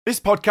This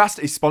podcast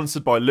is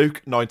sponsored by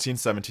Luke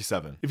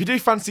 1977. If you do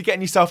fancy getting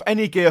yourself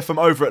any gear from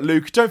over at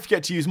Luke, don't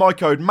forget to use my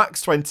code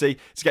MAX20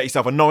 to get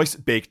yourself a nice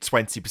big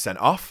 20%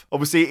 off.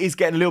 Obviously, it is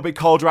getting a little bit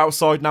colder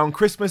outside now and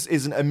Christmas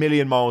isn't a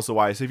million miles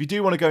away. So if you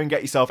do want to go and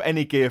get yourself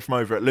any gear from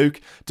over at Luke,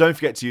 don't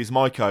forget to use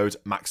my code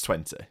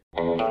MAX20.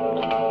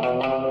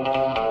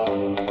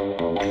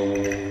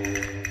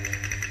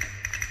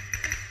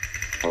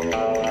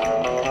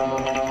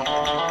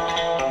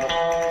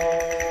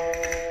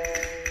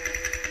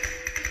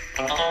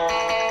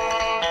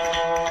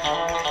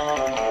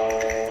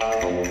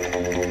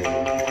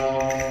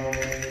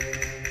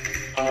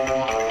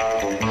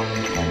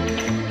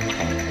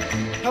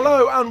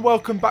 Hello and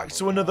welcome back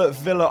to another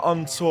Villa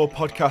on Tour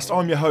podcast.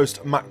 I'm your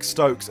host, Max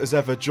Stokes, as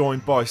ever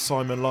joined by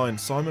Simon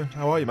Lyons. Simon,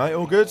 how are you, mate?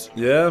 All good?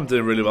 Yeah, I'm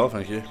doing really well,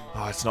 thank you.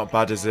 Oh, it's not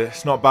bad, is it?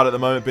 It's not bad at the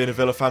moment being a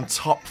Villa fan.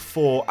 Top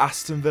 4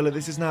 Aston Villa.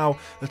 This is now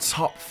the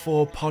top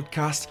 4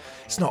 podcast.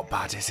 It's not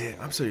bad, is it?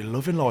 Absolutely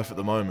loving life at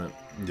the moment.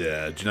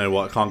 Yeah, do you know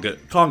what? Can't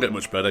get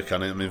much better,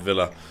 can it? I mean,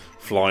 Villa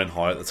flying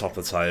high at the top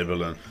of the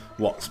table, and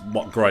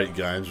what great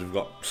games we've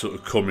got sort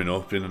of coming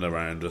up in and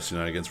around us, you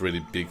know, against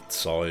really big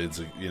sides,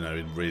 you know,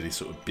 in really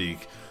sort of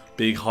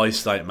big high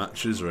stake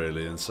matches,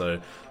 really. And so,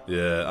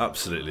 yeah,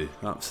 absolutely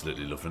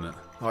loving it.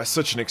 Oh, it's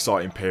such an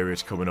exciting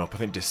period coming up. I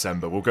think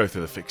December, we'll go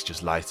through the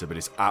fixtures later, but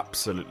it's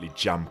absolutely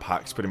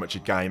jam-packed. Pretty much a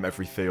game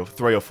every 3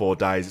 or 4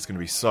 days. It's going to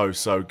be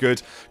so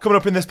good. Coming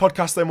up in this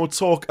podcast, then we'll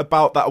talk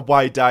about that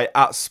away day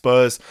at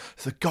Spurs.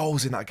 The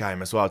goals in that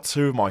game as well.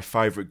 2 of my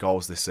favourite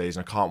goals this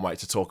season. I can't wait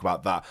to talk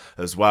about that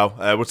as well.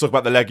 We'll talk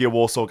about the Legia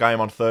Warsaw game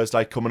on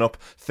Thursday coming up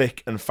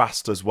thick and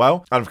fast as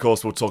well. And of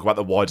course, we'll talk about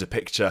the wider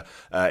picture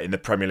in the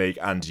Premier League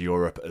and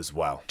Europe as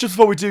well. Just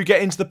before we do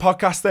get into the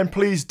podcast, then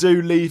please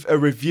do leave a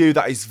review.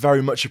 That is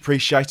very much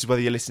appreciated,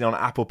 whether you're listening on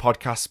Apple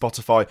Podcasts,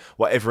 Spotify,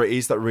 whatever it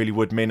is. That really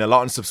would mean a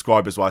lot, and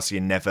subscribe as well so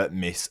you never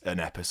miss an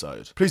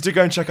episode. Please do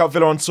go and check out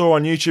Villa on Tour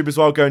on YouTube as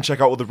well. Go and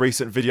check out all the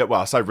recent video.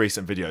 Well, I say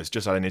recent videos,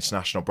 just had an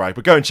international break,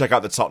 but go and check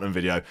out the Tottenham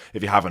video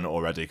if you haven't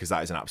already, because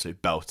that is an absolute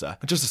belter.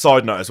 And just a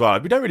side note as well,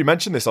 we don't really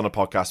mention this on a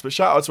podcast, but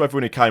shout out to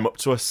everyone who came up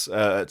to us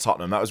at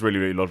Tottenham. That was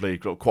really lovely.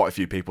 Got quite a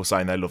few people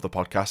saying they love the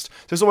podcast,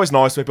 so it's always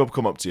nice when people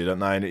come up to you, don't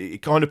they? And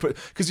it kind of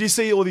because you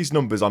see all these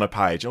numbers on a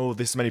page. Oh,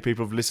 this many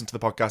people have listened to the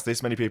podcast,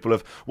 this many people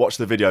have watched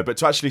the video, but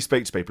to actually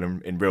speak to people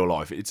in real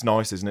life, it's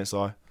nice, isn't it,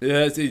 Si?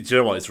 Yeah, do you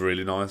know what? It's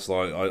really nice.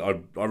 Like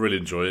I really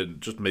enjoy it.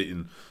 Just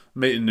meeting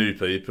new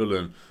people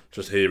and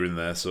just hearing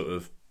their sort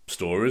of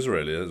stories,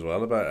 really, as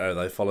well, about how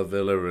they follow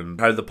Villa and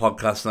how the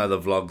podcast and how the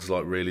vlogs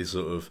like really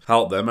sort of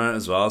help them out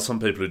as well. Some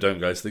people who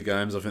don't go to the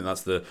games, I think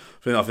that's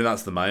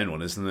the main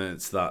one, isn't it?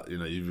 It's that, you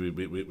know,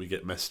 we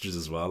get messages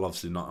as well.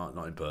 Obviously not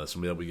in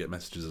person. We get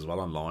messages as well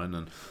online,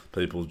 and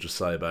people just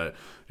say about,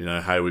 you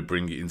know, how we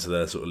bring it into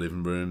their sort of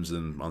living rooms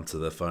and onto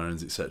their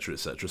phones, etc.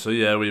 So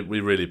yeah,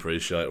 we really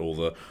appreciate all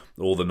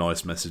the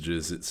nice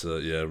messages. It's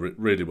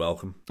really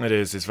welcome. It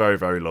is. It's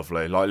very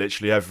lovely. Like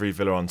literally every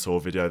Villa on Tour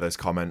video, there's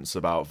comments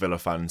about Villa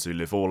fans who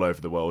live all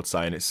over the world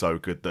saying it's so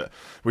good that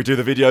we do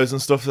the videos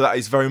and stuff. So that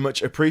is very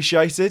much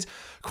appreciated.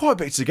 Quite a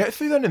bit to get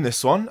through then in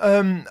this one.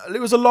 It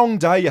was a long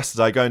day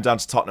yesterday going down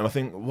to Tottenham. I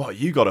think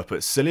you got up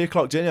at silly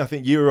o'clock, didn't you? I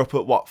think you were up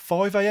at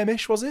 5 a.m.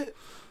 ish, was it?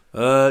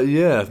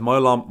 Yeah, my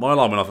alarm went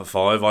off at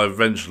 5. I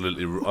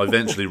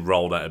eventually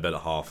rolled out of bed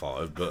at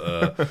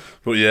 5:30,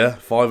 but yeah,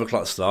 5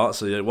 o'clock start.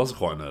 So yeah, it was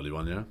quite an early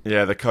one.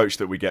 Yeah, the coach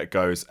that we get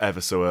goes ever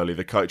so early.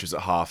 The coach was at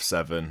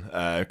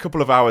 7:30. A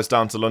couple of hours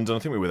down to London. I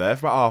think we were there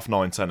for about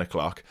 9:30, 10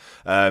 o'clock.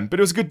 But it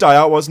was a good day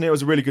out, wasn't it? It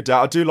was a really good day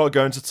out. I do like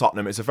going to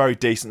Tottenham. It's a very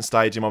decent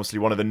stadium. Obviously,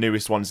 one of the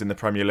newest ones in the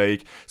Premier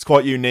League. It's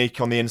quite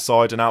unique on the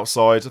inside and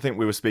outside. I think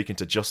we were speaking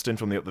to Justin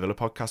from the Up the Villa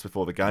podcast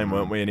before the game,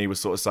 weren't we? And he was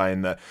sort of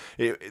saying that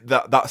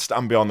that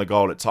stand beyond the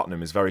goal at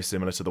Tottenham is very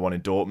similar to the one in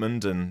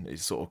Dortmund, and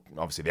it's sort of,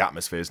 obviously the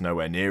atmosphere is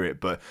nowhere near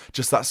it, but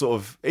just that sort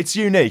of, it's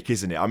unique,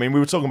 isn't it? I mean, we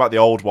were talking about the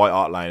old White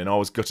Hart Lane, and I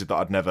was gutted that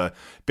I'd never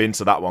been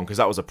to that one, because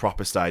that was a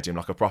proper stadium,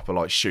 like a proper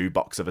like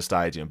shoebox of a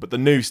stadium. But the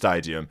new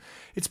stadium,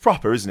 it's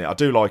proper, isn't it? I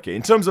do like it.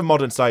 In terms of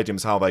modern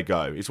stadiums, how they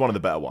go, it's one of the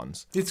better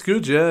ones. It's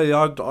good, yeah.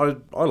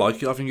 I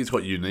like it. I think it's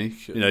quite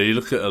unique. You know, you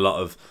look at a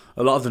lot of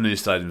the new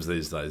stadiums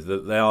these days,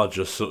 they are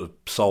just sort of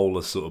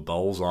soulless sort of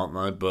bowls, aren't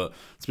they? But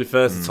to be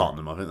fair to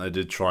Tottenham, I think they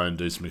did try and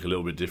do something a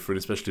little bit different,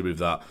 especially with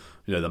that,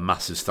 you know, the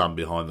massive stand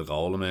behind the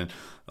goal. I mean,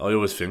 I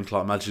always think,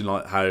 like, imagine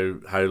like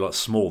how like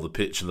small the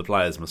pitch and the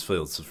players must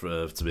feel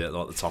to be at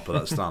like the top of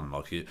that stand.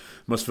 Like, it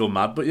must feel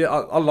mad. But yeah,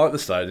 I like the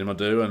stadium, I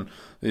do, and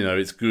you know,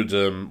 it's good.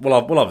 Well,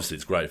 obviously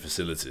it's great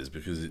facilities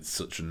because it's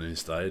such a new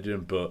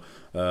stadium. But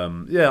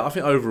yeah, I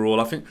think overall,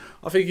 I think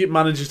it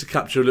manages to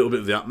capture a little bit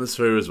of the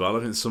atmosphere as well.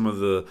 I think some of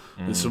the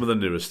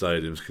newer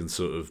stadiums can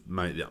sort of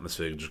make the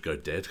atmosphere just go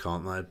dead,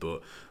 can't they?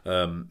 But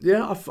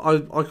yeah,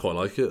 I quite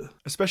like it,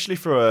 especially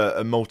for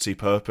a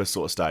multi-purpose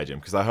sort of stadium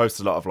because they host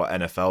a lot of like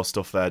NFL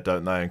stuff there,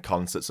 don't they, and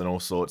concerts and all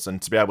sorts.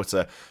 And to be able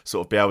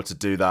to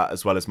do that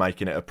as well as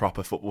making it a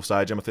proper football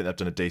stadium, I think they've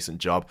done a decent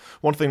job.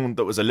 One thing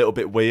that was a little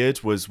bit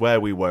weird was where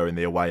we were in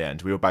the away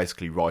end. We were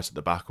basically right at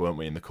the back, weren't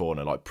we, in the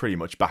corner, like pretty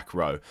much back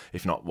row,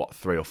 if not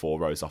 3 or 4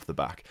 rows off the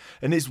back.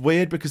 And it's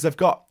weird because they've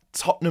got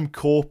Tottenham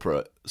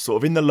corporate sort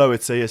of in the lower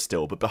tier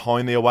still, but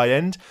behind the away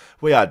end.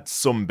 We had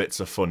some bits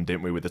of fun,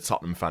 didn't we, with the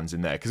Tottenham fans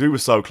in there because we were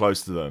so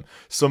close to them.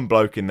 Some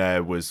bloke in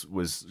there was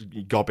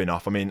gobbing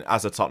off. I mean,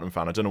 as a Tottenham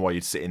fan, I don't know why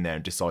you'd sit in there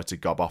and decide to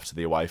gob off to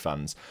the away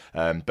fans,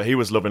 but he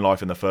was loving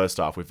life in the first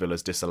half with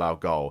Villa's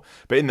disallowed goal.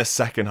 But in the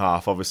second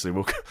half, obviously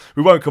we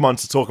won't come on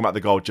to talking about the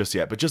goal just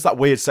yet, but just that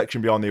weird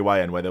section behind the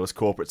away end where there was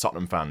corporate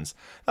Tottenham fans,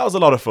 that was a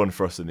lot of fun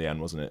for us in the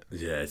end, wasn't it?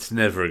 Yeah, it's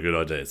never a good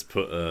idea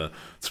to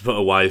put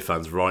away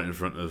fans right in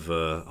front of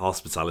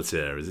hospitality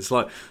areas. It's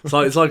like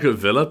at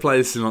Villa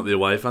placing like the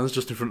away fans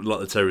just in front of like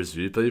the terrace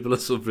view people or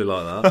something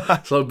like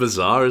that. It's like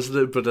bizarre, isn't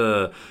it?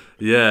 But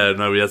yeah,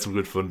 no, we had some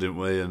good fun, didn't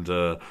we?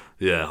 And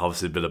yeah,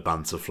 obviously a bit of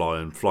banter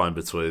flying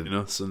between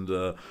us, and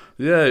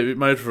yeah, it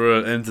made for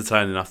an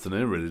entertaining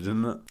afternoon, really,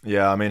 didn't it?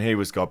 Yeah, I mean, he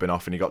was gobbing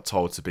off and he got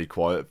told to be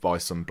quiet by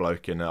some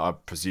bloke in, I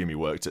presume he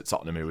worked at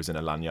Tottenham, who was in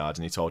a lanyard,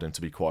 and he told him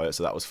to be quiet,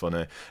 so that was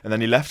funny. And then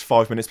he left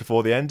 5 minutes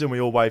before the end and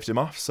we all waved him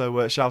off,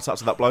 so shout out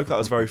to that bloke, that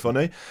was very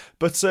funny.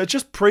 But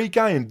just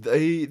pre-game,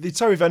 the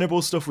Terry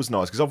Venables stuff was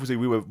nice, because obviously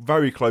we were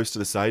very close to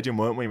the stadium,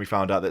 weren't we? We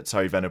found out that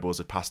Terry Venables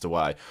had passed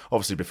away,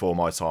 obviously before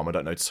my time. I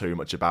don't know too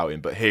much about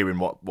him, but hearing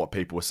what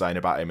people were saying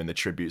about him and the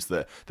tributes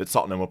that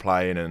Tottenham were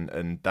playing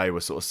and they were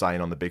sort of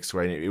saying on the big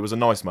screen, it was a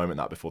nice moment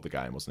that before the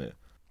game, wasn't it?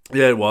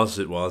 Yeah, it was,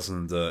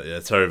 and yeah,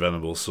 Terry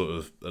Venables sort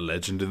of a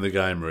legend in the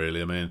game,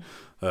 really. I mean,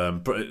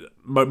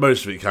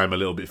 most of it came a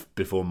little bit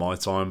before my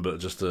time, but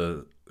just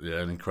an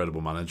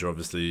incredible manager.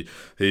 Obviously,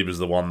 he was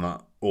the one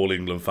that all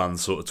England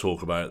fans sort of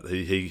talk about.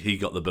 He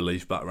got the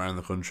belief back around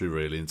the country,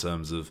 really, in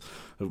terms of,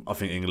 I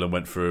think England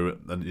went through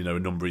a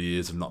number of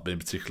years of not being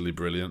particularly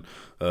brilliant,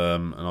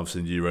 and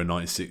obviously in Euro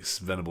 '96,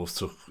 Venables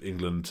took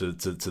England to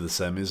the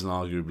semis and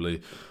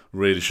arguably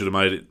really should have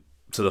made it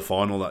to the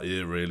final that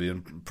year, really,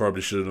 and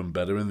probably should have done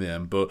better in the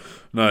end. But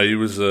no, he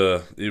was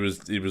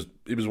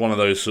one of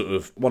those sort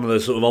of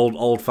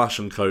old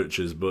fashioned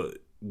coaches, but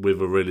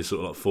with a really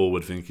sort of like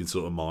forward thinking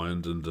sort of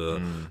mind, and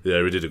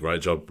yeah, we did a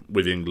great job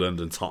with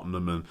England and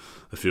Tottenham and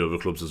a few other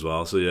clubs as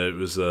well. So yeah, it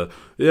was it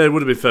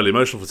would have been fairly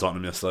emotional for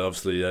Tottenham yesterday.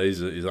 Obviously, yeah,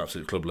 he's an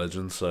absolute club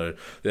legend. So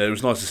yeah, it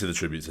was nice to see the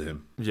tribute to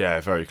him. Yeah,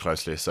 very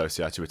closely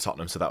associated with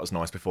Tottenham, so that was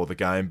nice before the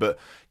game. But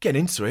getting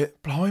into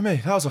it,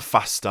 blimey, that was a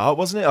fast start,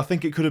 wasn't it? I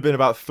think it could have been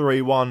about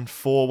 3-1,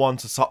 4-1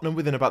 to Tottenham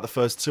within about the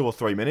first 2 or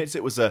 3 minutes.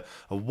 It was a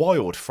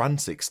wild,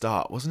 frantic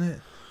start, wasn't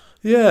it?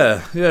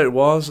 Yeah, it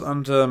was,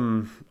 and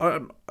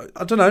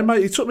I don't know,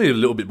 mate. It took me a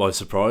little bit by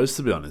surprise,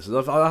 to be honest.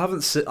 I'll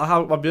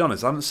be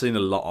honest, I haven't seen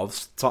a lot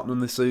of Tottenham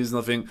this season.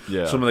 I think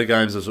some of the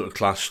games have sort of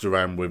clashed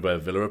around with where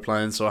Villa are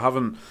playing, so I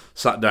haven't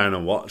sat down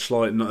and watched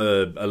like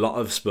a lot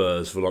of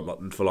Spurs for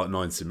like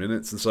 90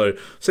 minutes, and so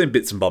seen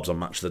bits and bobs on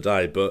Match of the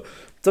Day, but.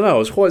 I don't know, I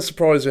was quite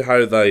surprised with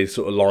how they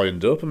sort of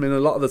lined up. I mean, a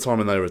lot of the time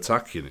when they were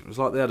attacking, it was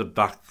like they had a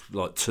back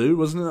like 2,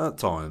 wasn't it, at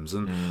times?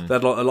 And they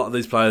had like a lot of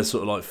these players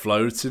sort of like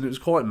floating. It was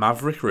quite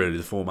maverick, really,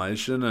 the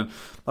formation. And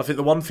I think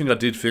the one thing I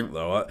did think,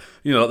 though,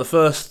 like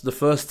the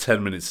first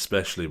 10 minutes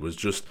especially was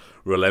just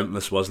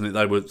relentless, wasn't it?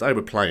 They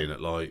were playing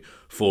at like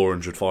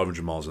 400,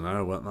 500 miles an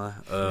hour, weren't they?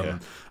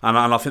 And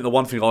I think the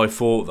one thing I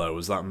thought, though,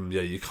 was that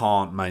you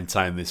can't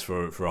maintain this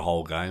for a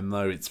whole game,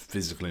 though. It's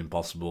physically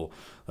impossible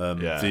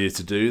for you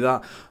to do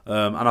that.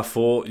 And I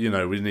thought,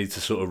 we need to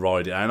sort of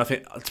ride it out. And I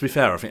think, to be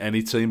fair, I think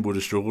any team would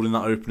have struggled in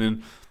that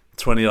opening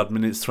 20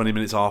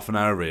 minutes, half an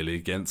hour, really,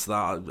 against that.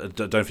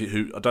 I don't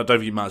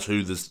think it matters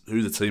who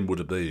the team would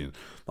have been.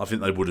 I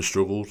think they would have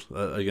struggled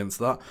against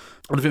that.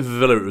 And I think for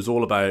Villa, it was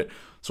all about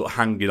sort of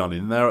hanging on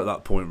in there at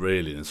that point,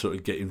 really, and sort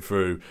of getting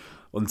through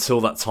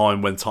until that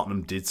time when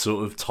Tottenham did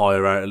sort of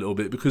tire out a little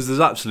bit, because there's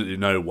absolutely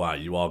no way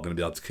you are going to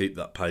be able to keep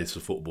that pace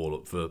of football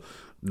up for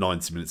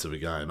 90 minutes of a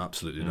game.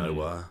 Absolutely no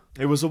way.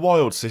 It was a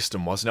wild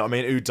system, wasn't it? I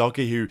mean,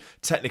 Udogie, who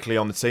technically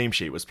on the team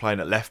sheet was playing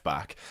at left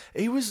back,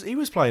 he was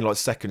playing like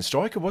second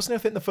striker, wasn't he? I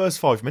think the first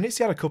 5 minutes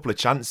he had a couple of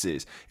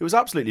chances. It was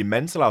absolutely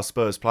mental how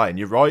Spurs play, and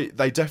you're right,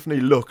 they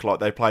definitely look like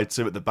they played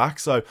 2 at the back.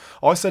 So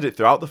I said it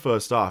throughout the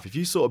first half, if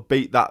you sort of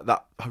beat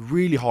that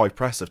really high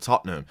press of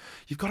Tottenham,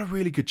 you've got a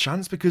really good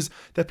chance, because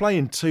they're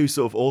playing 2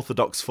 sort of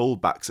orthodox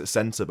full-backs at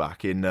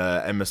centre-back in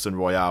Emerson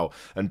Royale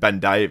and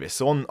Ben Davies.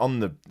 So on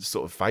the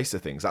sort of face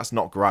of things, that's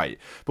not great.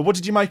 But what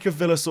did you make of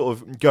Villa sort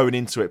of going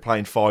into it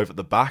playing 5 at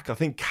the back? I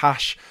think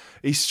Cash,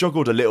 he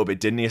struggled a little bit,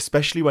 didn't he?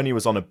 Especially when he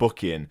was on a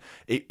booking,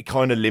 it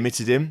kind of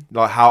limited him.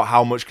 Like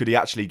how much could he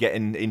actually get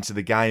into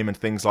the game and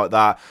things like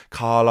that.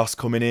 Carlos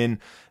coming in.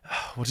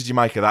 What did you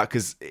make of that?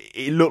 Because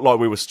it looked like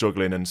we were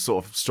struggling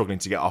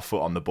to get our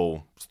foot on the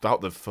ball.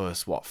 About the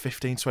first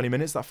 15, 20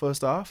 minutes that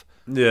first half.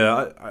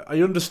 Yeah,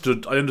 I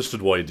understood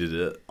why he did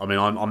it. I mean,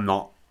 I'm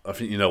not. I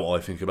think you know what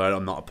I think about it.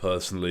 I'm not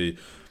personally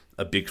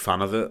a big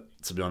fan of it,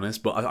 to be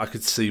honest, but I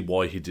could see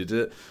why he did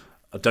it.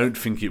 I don't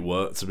think it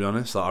worked, to be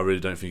honest. I really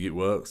don't think it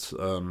worked.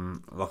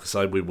 Like I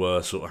said, we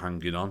were sort of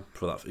hanging on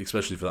for that,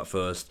 especially for that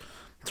first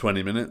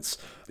 20 minutes.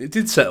 It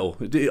did settle.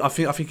 I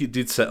think it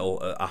did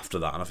settle after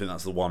that, and I think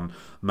that's the one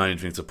main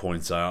thing to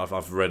point out.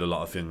 I've read a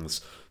lot of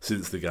things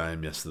since the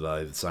game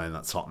yesterday saying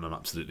that Tottenham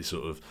absolutely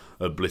sort of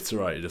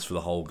obliterated us for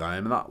the whole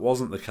game, and that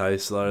wasn't the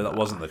case, though. That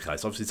wasn't the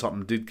case. Obviously,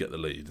 Tottenham did get the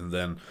lead, and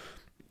then,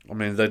 I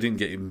mean, they didn't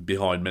get him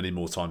behind many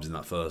more times in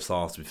that first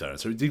half, to be fair.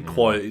 So it did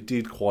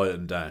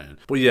quieten down.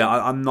 But yeah,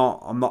 I'm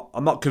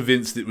not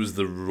convinced it was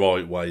the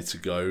right way to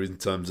go in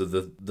terms of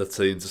the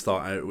team to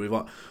start out with.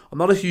 I'm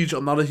not a huge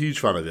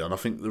fan of it, and I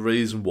think the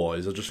reason why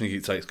is I just think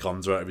it takes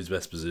Konza out of his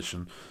best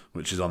position,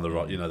 which is on the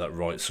right, that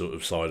right sort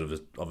of side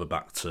of a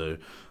back two.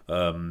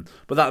 But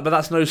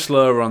that's no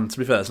slur on. To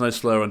be fair, that's no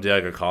slur on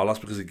Diego Carlos,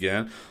 because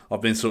again,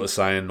 I've been sort of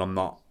saying I'm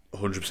not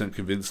 100%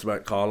 convinced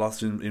about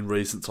Carlos in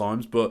recent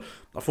times, but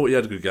I thought he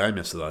had a good game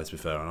yesterday, to be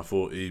fair, and I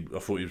thought he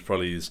was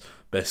probably his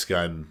best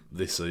game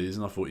this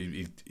season. I thought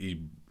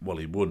he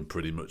won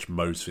pretty much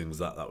most things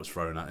that was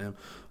thrown at him,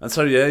 and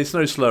so yeah, it's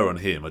no slur on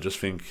him. I just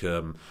think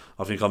on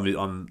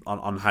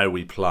how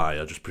we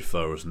play, I just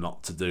prefer us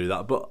not to do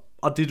that, but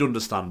I did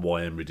understand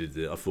why Emery did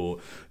it. I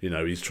thought,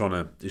 he's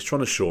trying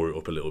to shore it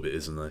up a little bit,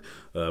 isn't he?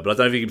 But I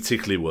don't think it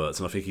particularly worked,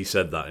 and I think he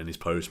said that in his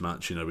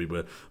post-match. We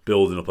were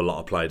building up a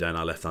lot of play down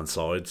our left-hand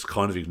side,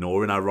 kind of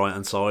ignoring our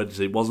right-hand side.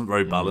 So it wasn't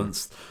very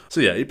balanced.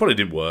 So yeah, it probably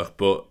didn't work,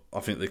 but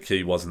I think the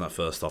key was in that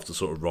first half to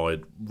sort of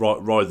ride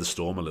the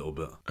storm a little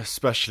bit.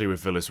 Especially with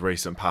Villa's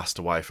recent pass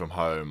away from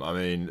home. I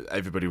mean,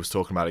 everybody was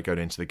talking about it going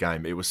into the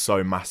game. It was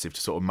so massive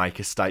to sort of make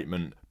a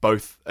statement,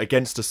 both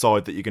against a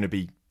side that you're going to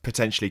be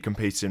potentially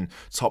competing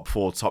top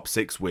 4, top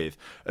 6 with,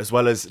 as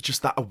well as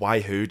just that away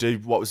hoodoo.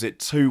 What was it,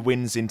 2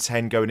 wins in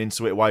 10 going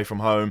into it away from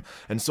home,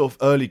 and sort of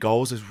early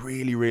goals has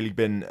really, really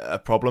been a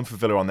problem for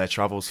Villa on their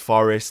travels.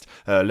 Forest,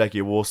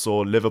 Legia Warsaw,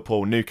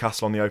 Liverpool,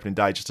 Newcastle on the opening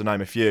day, just to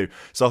name a few.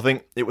 So I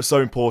think it was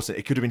so important.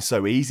 It could have been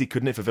so easy,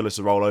 couldn't it, for Villa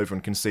to roll over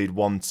and concede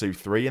 1, 2,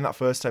 3 in that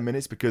first 10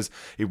 minutes, because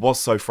it was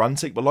so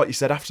frantic. But like you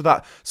said, after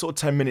that sort of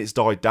 10 minutes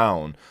died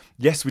down,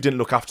 yes, we didn't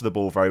look after the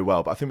ball very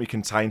well, but I think we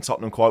contained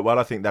Tottenham quite well.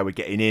 I think they were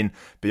getting in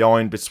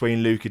behind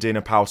between Luka Din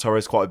and Pau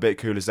Torres quite a bit.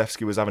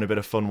 Kulusevski was having a bit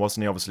of fun,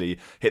 wasn't he? Obviously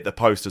hit the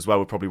post as well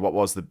with probably what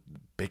was the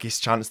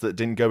biggest chance that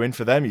didn't go in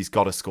for them. He's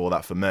got to score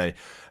that for me.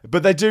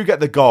 But they do get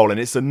the goal, and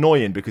it's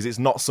annoying because it's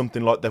not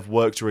something like they've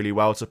worked really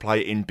well to play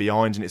in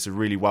behind, and it's a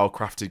really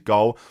well-crafted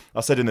goal.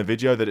 I said in the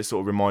video that it sort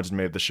of reminded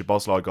me of the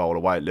Szoboszlai goal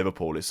away at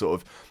Liverpool. It's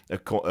sort of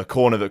a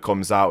corner that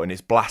comes out and it's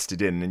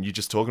blasted in, and you're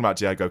just talking about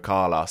Diego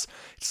Carlos.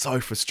 It's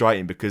so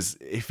frustrating because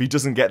if he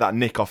doesn't get that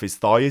nick off his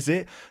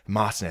thigh,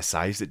 Martinez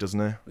saves it, doesn't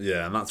he?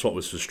 Yeah, and that's what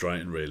was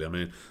frustrating, really. I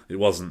mean, it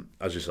wasn't,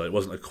 as you say, it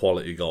wasn't a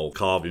quality goal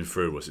carving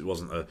through us. It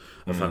wasn't a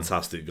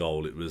fantastic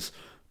goal. It was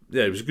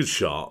a good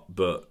shot,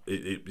 but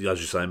it, as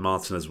you say,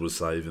 Martinez was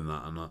saving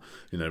that, and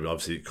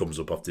obviously it comes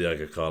up off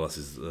Diego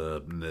Carlos's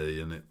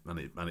knee,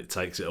 and it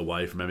takes it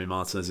away from Emi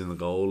Martinez in the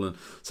goal, and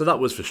so that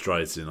was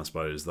frustrating, I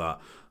suppose. That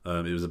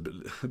it was a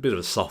bit of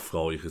a soft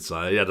goal, you could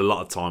say. He had a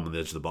lot of time on the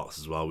edge of the box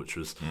as well, which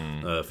was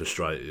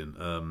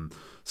frustrating.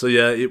 So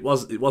yeah, it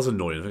was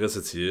annoying. Like I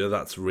said to you,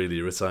 that's really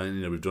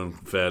irritating. We've done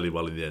fairly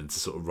well in the end to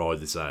sort of ride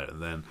this out,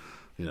 and then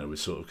we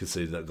sort of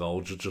conceded that goal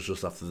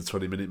just after the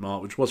 20-minute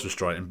mark, which was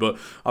frustrating. But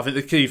I think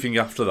the key thing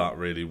after that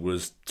really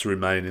was to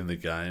remain in the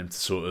game. To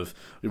sort of,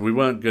 we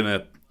weren't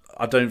gonna.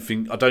 I don't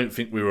think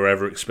we were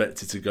ever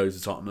expected to go to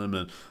Tottenham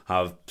and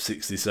have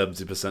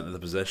 60-70% of the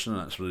possession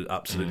and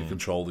absolutely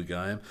control the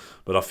game.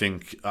 But I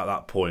think at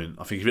that point,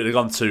 if it had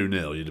gone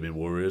 2-0, you'd have been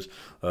worried.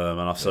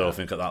 And I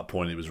think at that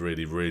point it was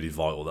really, really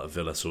vital that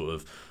Villa sort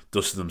of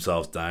dusted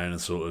themselves down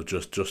and sort of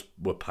just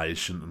were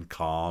patient and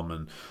calm,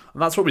 and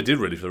that's what we did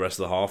really for the rest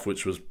of the half,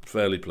 which was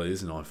fairly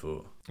pleasing, I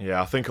thought.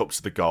 Yeah, I think up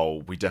to the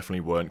goal, we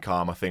definitely weren't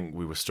calm. I think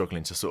we were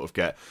struggling to sort of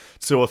get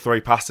 2 or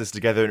 3 passes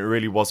together, and it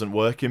really wasn't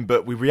working.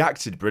 But we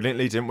reacted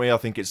brilliantly, didn't we? I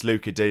think it's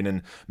Luka Din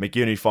and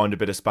McGinn who find a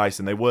bit of space,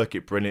 and they work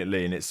it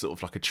brilliantly. And it's sort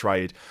of like a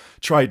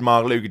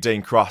trademark Luka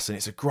Din cross, and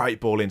it's a great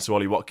ball into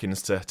Ollie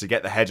Watkins to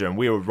get the header. And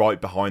we were right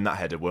behind that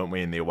header, weren't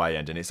we, in the away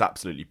end? And it's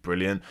absolutely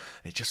brilliant.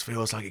 It just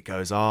feels like it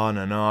goes on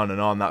and on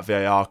and on, that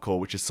VAR call,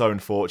 which is so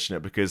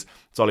unfortunate because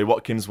it's Ollie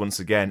Watkins once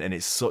again, and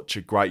it's such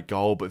a great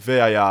goal. But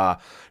VAR,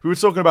 we were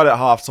talking about it at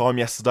half-time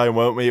yesterday,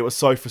 weren't we? It was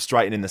so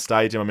frustrating in the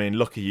stadium. I mean,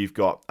 lucky you've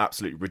got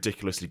absolutely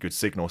ridiculously good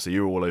signal, so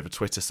you were all over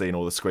Twitter seeing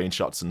all the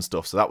screenshots and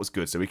stuff, so that was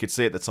good, so we could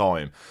see at the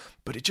time.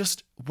 But it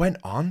just went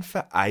on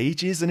for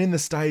ages, and in the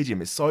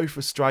stadium, it's so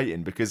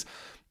frustrating because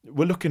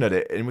we're looking at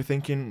it and we're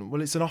thinking,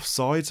 well, it's an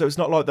offside. So it's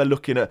not like they're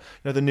looking at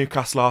the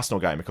Newcastle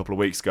Arsenal game a couple of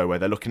weeks ago where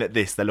they're looking at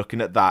this, they're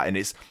looking at that, and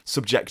it's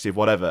subjective,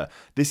 whatever.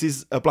 This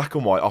is a black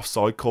and white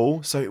offside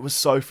call. So it was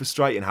so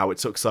frustrating how it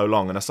took so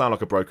long. And I sound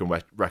like a broken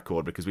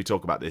record because we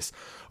talk about this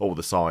all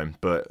the time,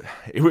 but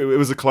it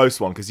was a close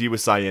one because you were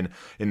saying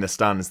in the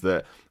stands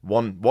that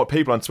what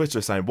people on Twitter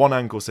are saying, one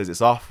angle says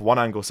it's off, one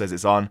angle says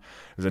it's on. It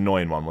was an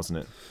annoying one, wasn't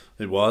it?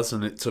 It was,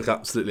 and it took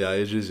absolutely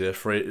ages. Yeah,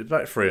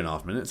 about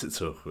 3.5 minutes it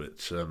took,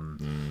 which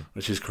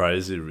is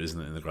crazy,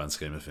 isn't it, in the grand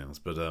scheme of things?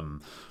 But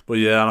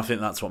yeah, and I think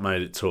that's what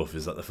made it tough.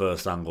 Is that the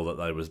first angle that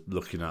they was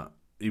looking at,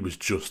 he was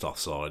just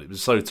offside. It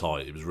was so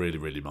tight. It was really,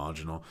 really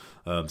marginal.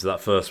 So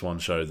that first one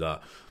showed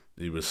that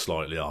he was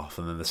slightly off,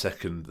 and then the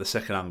second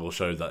angle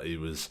showed that he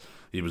was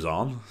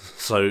on.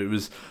 So it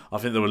was. I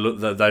think they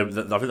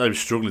were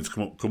struggling to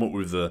come up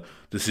with the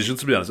decision.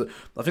 To be honest,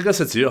 I think I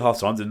said to you at half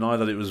time, didn't I,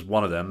 that it was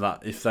one of them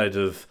that if they'd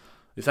have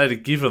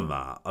given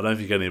that, I don't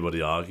think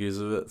anybody argues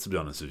with it. To be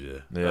honest with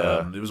you,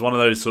 yeah, it was one of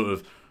those sort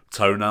of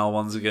toenail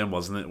ones again,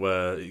 wasn't it?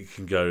 Where it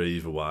can go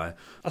either way.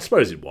 I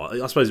suppose it was.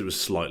 I suppose it was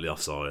slightly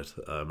offside,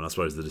 and I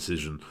suppose the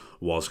decision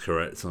was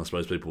correct. And I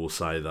suppose people will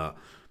say that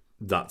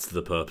that's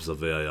the purpose of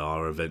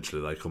VAR.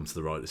 Eventually, they come to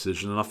the right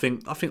decision, and I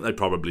think they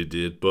probably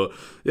did. But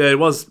yeah, it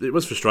was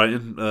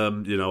frustrating.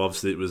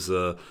 Obviously, it was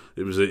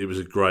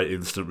a great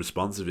instant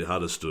response if it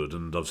had stood,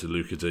 and obviously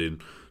Luca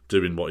Dean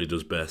doing what he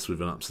does best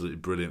with an absolutely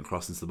brilliant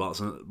cross into the box,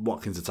 and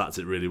Watkins attacked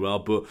it really well.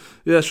 But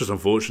yeah, it's just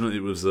unfortunate.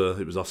 It was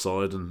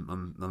offside,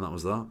 and that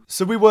was that.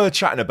 So we were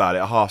chatting about it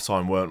at half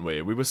time, weren't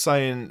we? We were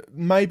saying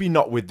maybe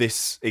not with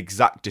this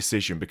exact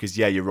decision, because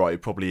yeah, you're right,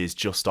 it probably is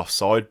just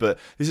offside, but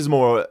this is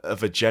more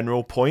of a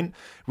general point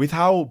with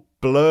how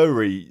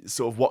blurry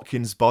sort of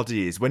Watkins'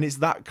 body is. When it's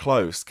that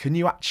close, can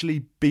you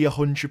actually be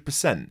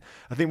 100%?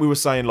 I think we were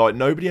saying, like,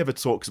 nobody ever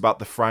talks about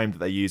the frame that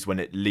they use when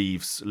it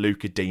leaves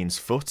Luca Dean's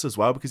foot as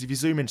well, because if you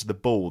zoom into the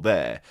ball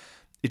there,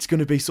 it's going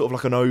to be sort of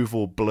like an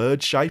oval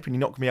blurred shape, and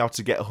you're not going to be able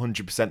to get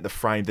 100% the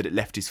frame that it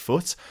left his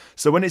foot.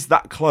 So when it's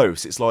that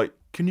close, it's like,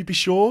 can you be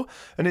sure?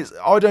 And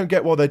I don't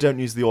get why they don't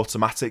use the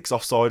automatics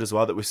offside as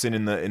well that we've seen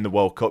in the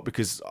World Cup,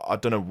 because I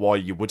don't know why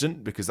you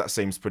wouldn't, because that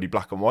seems pretty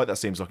black and white. That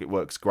seems like it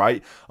works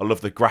great. I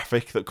love the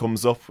graphic that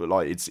comes up.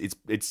 Like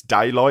it's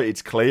daylight,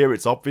 it's clear,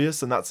 it's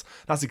obvious, and that's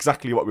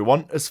exactly what we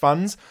want as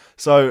fans.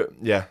 So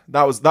yeah,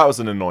 that was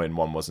an annoying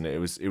one, wasn't it?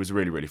 It was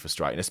really, really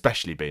frustrating,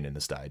 especially being in the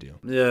stadium.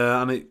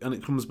 Yeah, and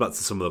it comes back to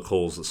some of the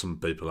calls that some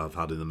people have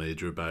had in the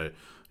media about,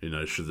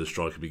 should the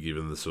striker be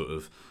given the sort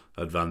of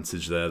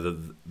advantage there,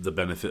 the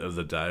benefit of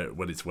the doubt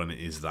when it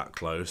is that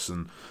close.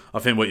 And I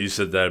think what you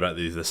said there about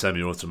the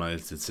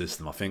semi-automated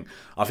system, I think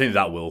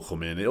that will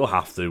come in. It'll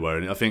have to,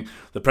 won't it? I think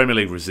the Premier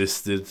League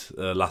resisted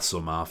last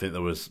summer. I think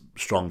there was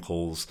strong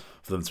calls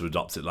for them to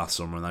adopt it last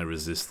summer, and they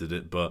resisted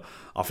it. But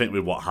I think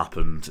with what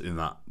happened in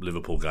that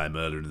Liverpool game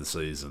earlier in the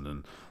season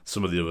and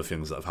some of the other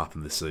things that have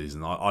happened this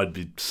season, I'd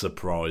be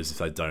surprised if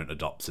they don't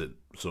adopt it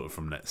sort of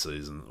from next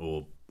season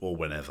or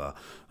whenever.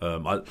 They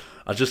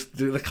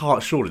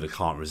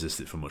can't resist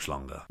it for much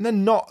longer. And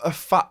then not a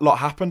fat lot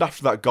happened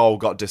after that goal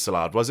got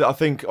disallowed, was it? I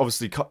think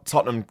obviously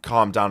Tottenham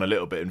calmed down a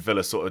little bit, and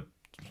Villa sort of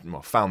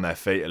found their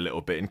feet a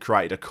little bit and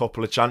created a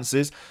couple of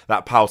chances.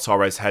 That Pau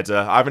Torres header,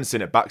 I haven't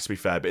seen it back to be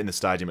fair, but in the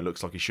stadium it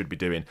looks like he should be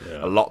doing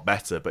a lot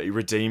better. But he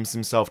redeems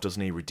himself, doesn't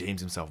he? He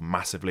redeems himself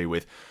massively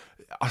with...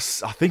 I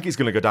think it's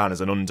going to go down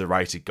as an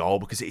underrated goal,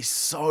 because it is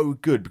so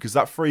good, because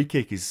that free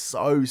kick is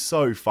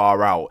so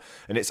far out,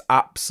 and it's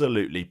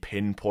absolutely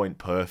pinpoint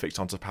perfect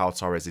onto Pau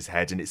Torres'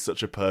 head, and it's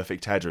such a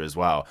perfect header as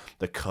well.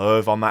 The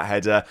curve on that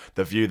header,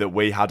 the view that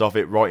we had of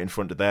it right in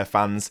front of their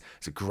fans,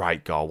 it's a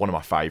great goal, one of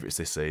my favourites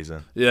this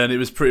season. Yeah, and it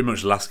was pretty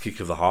much the last kick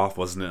of the half,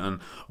 wasn't it? And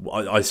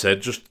I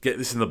said, just get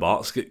this in the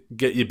box,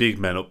 get your big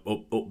men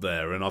up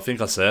there, and I think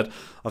I said,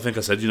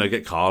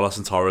 get Carlos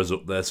and Torres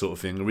up there, sort of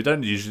thing. And we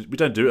don't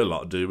do it a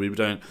lot, do we? We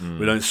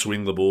don't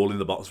swing the ball in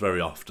the box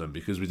very often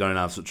because we don't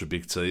have such a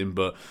big team.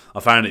 But I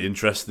found it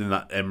interesting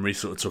that Emery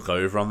sort of took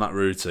over on that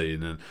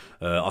routine, and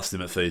Austin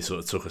McPhee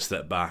sort of took a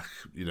step back.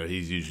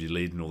 He's usually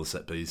leading all the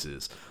set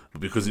pieces, but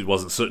because it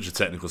wasn't such a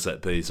technical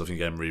set piece, I think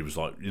Emery was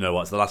like,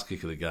 it's the last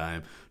kick of the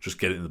game, just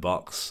get it in the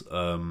box.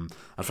 And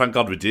thank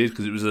God we did,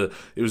 because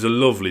it was a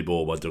lovely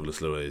ball by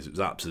Douglas Luiz. It was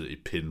absolutely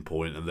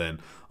pinpoint, and then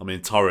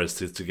Torres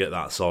to get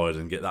that side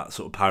and get that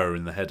sort of power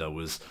in the header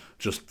was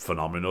just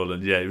phenomenal.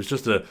 And yeah, it was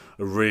just a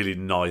really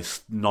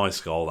nice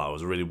goal. That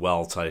was a really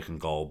well taken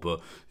goal,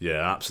 but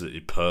yeah, absolutely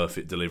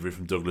perfect delivery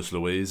from Douglas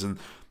Luiz, and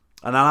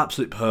an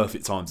absolute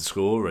perfect time to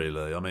score,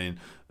 really. I mean,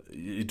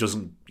 it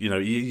doesn't,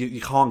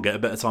 you can't get a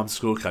better time to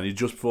score, can you?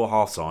 Just before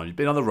half time, you've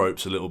been on the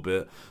ropes a little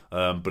bit,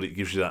 but it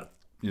gives you that,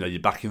 you're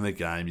back in the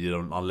game, you're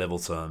on level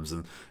terms,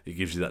 and it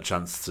gives you that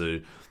chance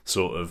to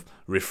sort of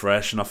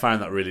refresh. And I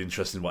found that really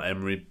interesting what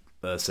Emery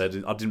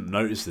said. I didn't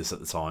notice this at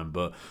the time,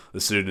 but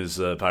as soon as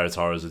Pau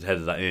Torres had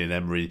headed that in,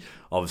 Emery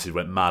obviously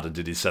went mad and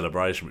did his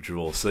celebration, which we've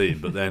all seen.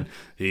 But then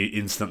he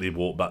instantly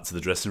walked back to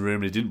the dressing room,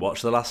 and he didn't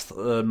watch the last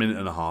minute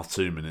and a half,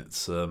 2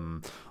 minutes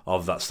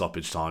of that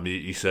stoppage time.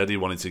 He said he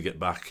wanted to get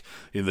back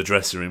in the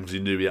dressing room because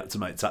he knew he had to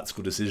make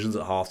tactical decisions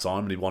at half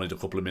time, and he wanted a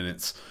couple of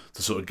minutes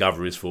to sort of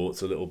gather his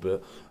thoughts a little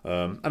bit.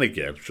 And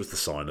again, just a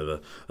sign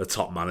of a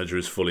top manager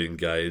who's fully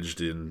engaged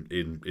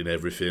in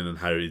everything and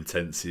how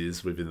intense he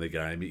is within the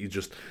game.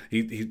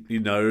 He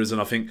knows.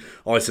 And I think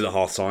I said at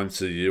half time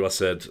to you, I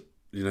said,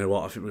 you know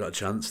what, I think we've got a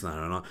chance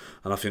now,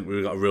 and I think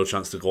we've got a real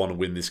chance to go on and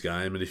win this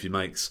game. And if he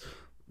makes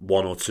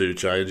one or two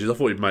changes. I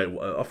thought he'd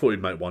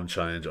make one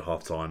change at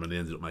half time, and he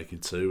ended up making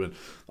two.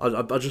 And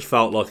I just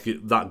felt like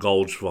that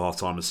goal just for half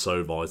time was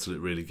so vital. It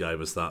really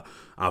gave us that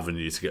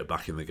avenue to get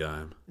back in the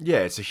game. Yeah,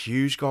 it's a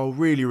huge goal,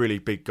 really, really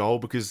big goal,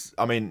 because,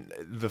 I mean,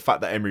 the fact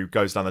that Emery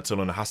goes down the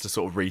tunnel and has to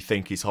sort of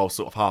rethink his whole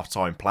sort of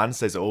half-time plan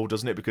says it all,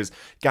 doesn't it? Because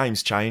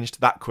game's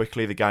changed. That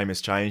quickly, the game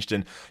has changed.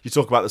 And you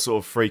talk about the sort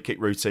of free kick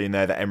routine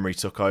there that Emery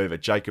took over.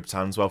 Jacob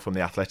Tanswell from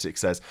The Athletic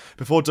says,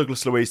 before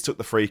Douglas Luiz took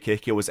the free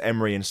kick, it was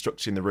Emery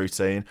instructing the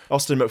routine.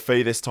 Austin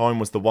McPhee this time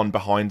was the one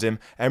behind him.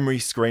 Emery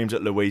screamed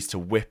at Luiz to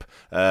whip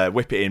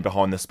it in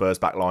behind the Spurs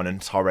back line,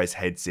 and Torres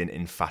heads in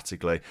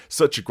emphatically.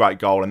 Such a great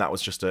goal, and that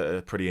was just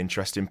a pretty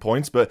interesting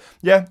point. But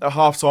yeah, at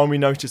half-time we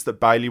noticed that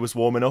Bailey was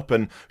warming up,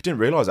 and we didn't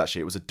realise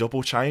actually it was a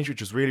double change,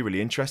 which was really,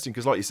 really interesting,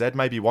 because like you said,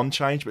 maybe one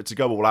change, but to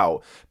go all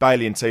out,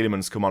 Bailey and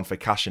Tielemans come on for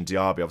Cash and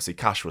Diaby. Obviously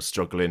Cash was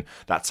struggling,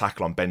 that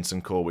tackle on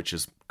Bentancur, which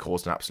has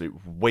caused an absolute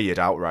weird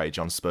outrage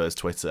on Spurs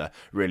Twitter.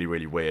 Really,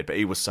 really weird. But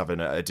he was having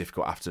a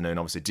difficult afternoon.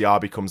 Obviously,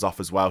 Diaby comes off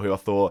as well, who I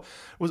thought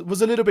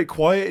was a little bit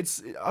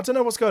quiet. I don't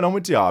know what's going on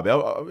with Diaby.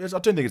 I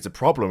don't think it's a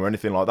problem or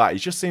anything like that. He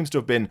just seems to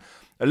have been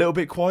a little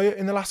bit quiet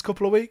in the last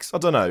couple of weeks. I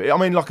don't know. I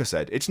mean, like I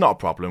said, it's not a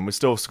problem. We're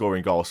still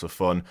scoring goals for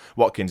fun.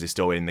 Watkins is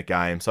still in the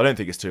game, so I don't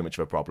think it's too much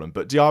of a problem.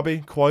 But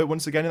Diaby, quiet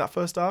once again in that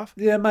first half?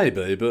 Yeah,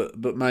 maybe,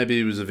 but maybe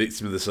he was a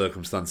victim of the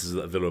circumstances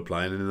that Villa were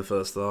playing in the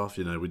first half.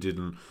 You know, we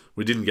didn't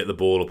get the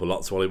ball up a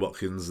lot to Ollie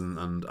Watkins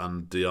and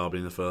Diaby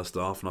in the first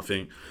half. And I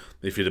think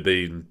if he'd have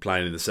been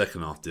playing in the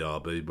second half,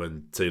 Diaby,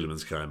 when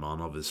Tielemans came on,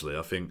 obviously,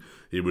 I think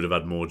he would have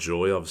had more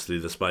joy. Obviously,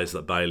 the space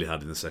that Bailey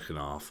had in the second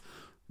half,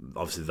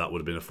 obviously that would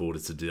have been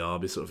afforded to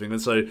Diaby, sort of thing. And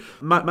so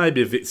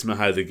maybe a victim of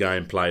how the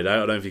game played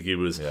out. I don't think he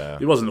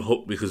wasn't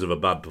hooked because of a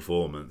bad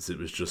performance. It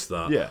was just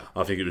that. Yeah.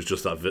 I think it was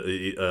just that.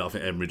 I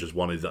think Emery just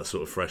wanted that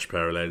sort of fresh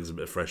pair of legs, a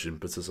bit of fresh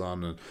impetus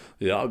on. And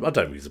yeah, I don't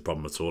think it's a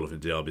problem at all. I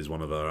think Diaby is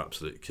one of our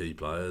absolute key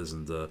players,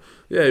 and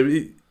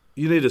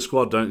you need a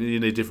squad, don't you? You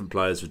need different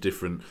players for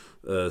different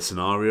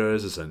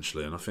scenarios,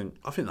 essentially, and I think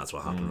that's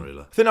what happened,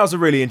 really. I think that was a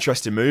really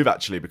interesting move,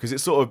 actually, because it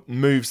sort of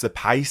moves the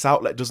pace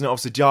outlet, doesn't it?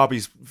 Obviously,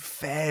 Diaby's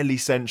fairly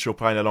central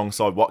playing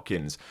alongside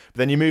Watkins, but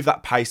then you move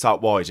that pace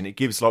out wide, and it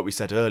gives, like we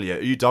said earlier,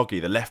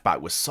 Udogie, the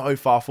left-back, was so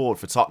far forward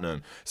for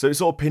Tottenham, so it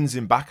sort of pins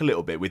him back a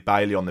little bit with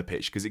Bailey on the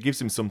pitch, because it gives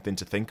him something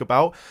to think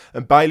about,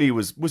 and Bailey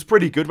was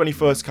pretty good when he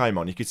first came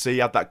on. You could see he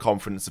had that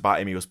confidence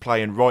about him. He was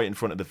playing right in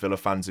front of the Villa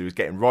fans, who was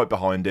getting right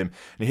behind him,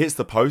 and he hits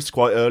the post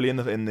quite early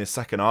in the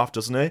second half,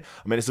 doesn't he? I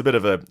mean, it's a bit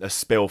of a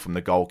spill from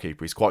the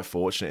goalkeeper. He's quite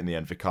fortunate in the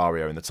end,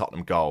 Vicario, in the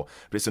Tottenham goal,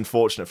 but it's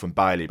unfortunate from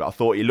Bailey. But I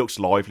thought he looked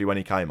lively when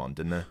he came on,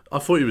 didn't he? I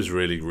thought he was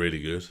really, really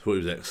good. I thought he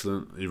was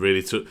excellent. He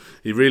really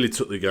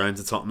took the game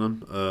to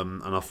Tottenham,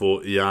 and I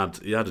thought he had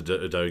a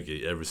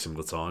Udogie every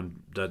single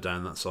time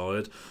down that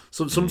side.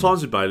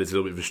 Sometimes with Bailey it's a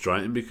little bit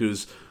frustrating,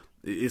 because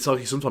it's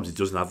like sometimes he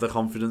doesn't have the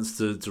confidence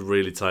to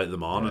really take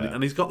them on,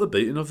 and he's got the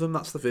beating of them.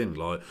 That's the thing.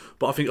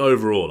 But I think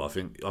overall, I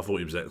thought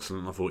he was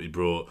excellent. I thought he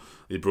brought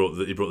the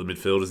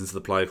midfielders into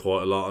the play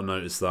quite a lot. I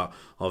noticed that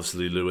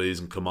obviously Luiz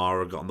and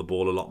Kamara got on the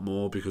ball a lot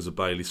more because of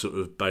Bailey sort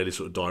of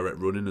direct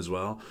running as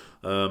well.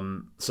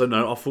 So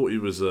no, I thought he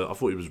was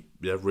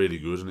really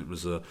good, and it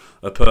was a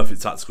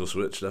perfect tactical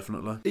switch,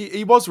 definitely.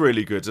 He was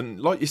really good, and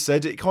like you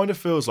said, it kind of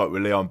feels like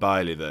with Leon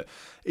Bailey that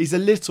he's a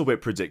little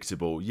bit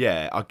predictable.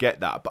 Yeah, I get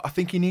that, but I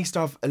think he needs to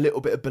have a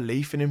little bit of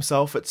belief in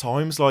himself at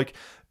times. Like,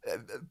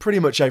 pretty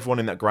much everyone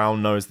in that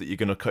ground knows that you're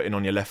going to cut in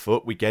on your left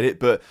foot. We get it,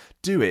 but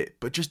do it.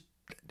 But just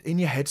in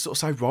your head sort of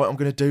say, right, I'm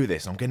going to do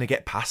this, I'm going to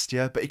get past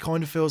you. But he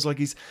kind of feels like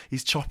he's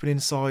chopping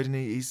inside, and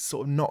he's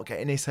sort of not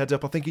getting his head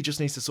up. I think he just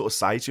needs to sort of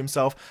say to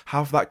himself,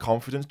 have that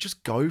confidence,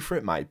 just go for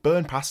it, mate.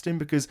 Burn past him,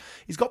 because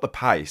he's got the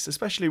pace,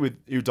 especially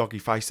with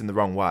Udogie facing the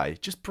wrong way.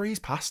 Just breeze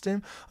past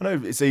him. I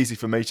know it's easy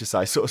for me to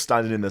say, sort of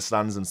standing in the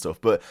stands and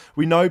stuff, but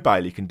we know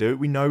Bailey can do it.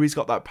 We know he's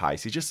got that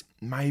pace. He just,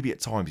 maybe at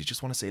times, you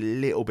just want to see a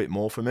little bit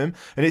more from him.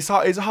 And it's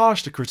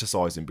harsh to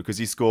criticise him, because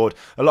he scored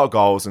a lot of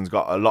goals and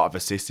got a lot of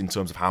assists in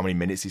terms of how many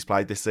minutes he's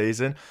played this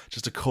season.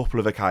 Just a couple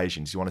of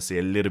occasions you want to see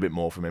a little bit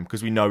more from him,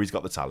 because we know he's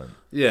got the talent.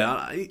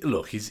 Yeah,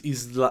 look, he's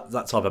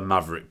that type of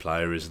maverick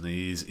player, isn't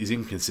he? He's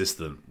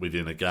inconsistent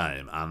within a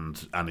game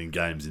and in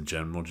games in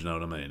general. Do you know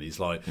what I mean?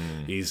 He's like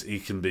he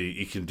can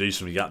do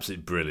something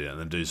absolutely brilliant and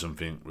then do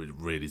something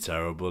really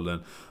terrible.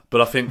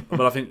 But I think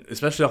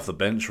especially off the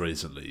bench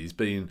recently, he's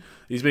been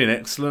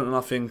excellent, and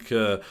I think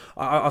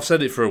I've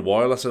said it for a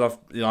while. I said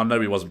I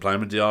know he wasn't playing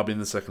with Diaby in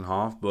the second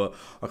half, but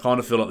I kind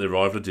of feel like the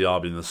arrival of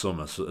Diaby in the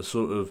summer sort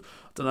of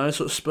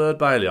spurred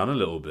Bailey on a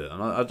little bit,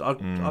 and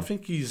I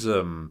think he's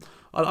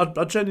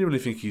I genuinely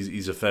think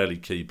he's a fairly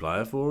key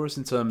player for us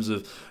in terms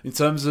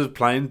of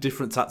playing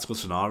different tactical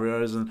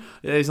scenarios. And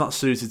yeah, he's not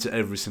suited to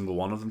every single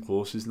one of them, of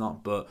course he's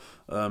not, but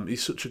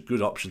he's such a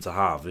good option to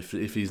have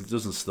if he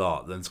doesn't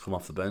start, then to come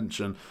off the bench.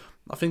 And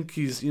I think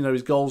his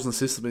goals and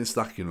assists have been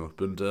stacking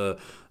up, and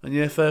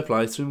yeah, fair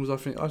play to him.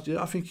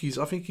 I think he's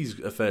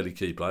a fairly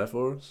key player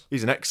for us.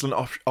 He's an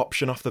excellent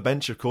option off the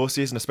bench, of course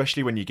he is, and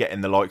especially when you get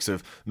in the likes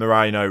of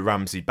Moreno,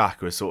 Ramsey back,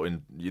 who are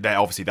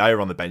they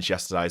were on the bench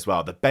yesterday as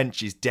well. The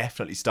bench is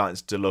definitely starting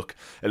to look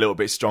a little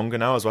bit stronger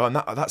now as well, and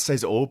that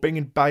says it all.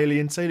 Bringing Bailey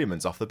and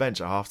Tielemans off the bench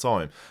at half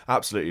time,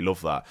 absolutely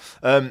love that.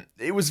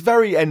 It was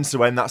very end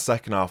to end that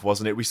second half,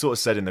 wasn't it? We sort of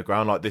said in the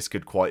ground like this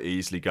could quite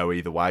easily go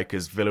either way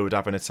because Villa would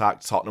have an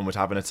attack, Tottenham would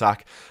have an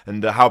attack,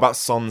 and how about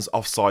Son's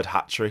offside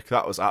hat trick?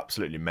 That was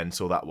absolutely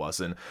mental, that was,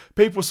 and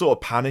people sort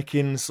of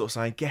panicking, sort of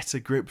saying get a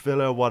grip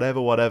Villa,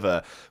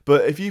 whatever.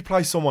 But if you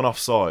play someone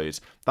offside,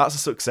 that's a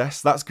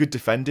success. That's good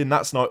defending.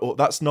 That's not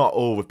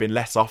all we've been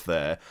let off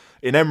there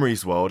in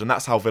Emery's world, and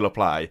that's how Villa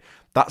play.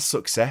 That's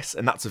success,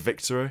 and that's a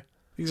victory.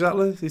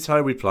 Exactly, it's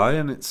how we play,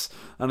 and it's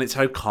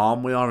how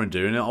calm we are in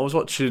doing it. I was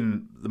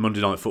watching the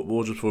Monday Night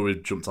Football just before we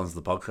jumped onto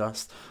the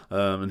podcast,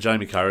 and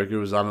Jamie Carragher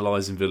was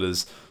analysing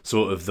Villa's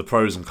sort of the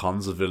pros and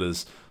cons of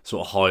Villa's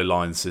sort of high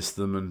line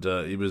system, and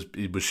he was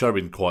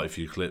showing quite a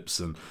few clips.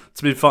 And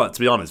to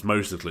be honest,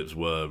 most of the clips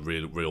were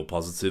real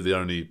positive. The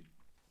only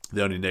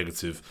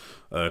negative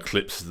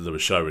clips that they were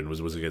showing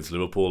was against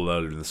Liverpool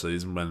earlier in the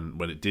season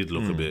when it did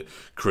look a bit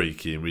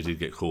creaky and we did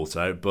get caught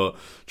out. But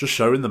just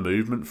showing the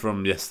movement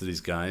from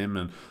yesterday's game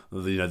and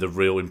the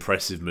real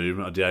impressive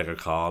movement of Diego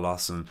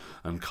Carlos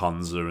and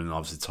Konza and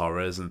obviously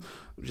Torres, and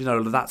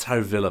that's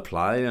how Villa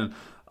play. And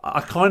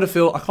I kind of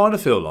feel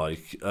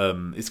like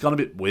it's gone a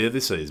bit weird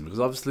this season because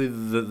obviously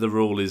the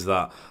rule is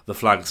that the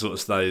flag sort of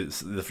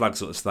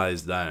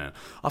stays down.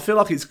 I feel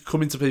like it's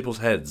coming to people's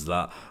heads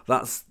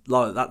that's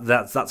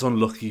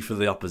unlucky for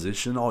the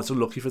opposition. Oh, it's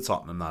unlucky for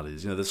Tottenham, that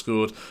is. They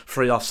scored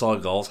 3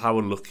 offside goals. How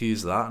unlucky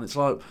is that? And it's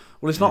like,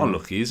 well, it's not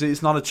unlucky, is it?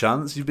 It's not a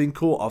chance. You've been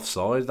caught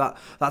offside.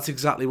 That's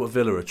exactly what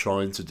Villa are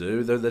trying to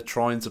do. They're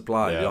trying to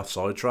play the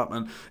offside trap,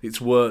 and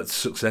it's worked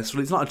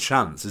successfully. It's not a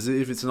chance, is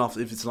it? If it's an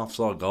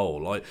offside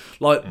goal,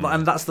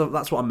 and that's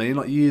what I mean.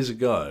 Like years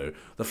ago,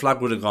 the flag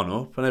would have gone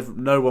up, and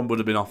no one would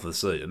have been off the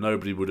seat, and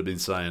nobody would have been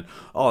saying,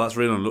 "Oh, that's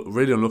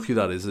really unlucky.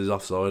 That is, he's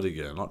offside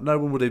again." Like no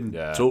one would even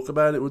talk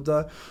about it, would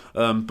they?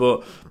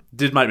 But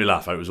did make me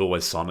laugh. It was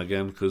always Son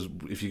again, because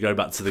if you go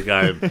back to the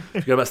game,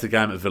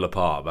 at Villa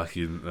Park back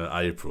in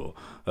April,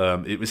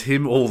 it was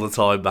him all the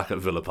time back at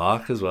Villa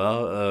Park as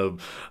well,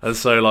 and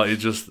so like it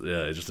just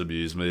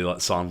amused me. Like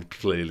Son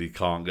clearly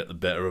can't get the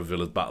better of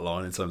Villa's back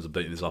line in terms of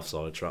beating this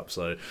offside trap.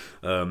 So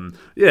and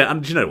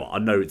you know what? I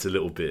know it's a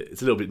little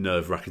bit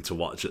nerve wracking to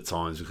watch at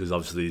times because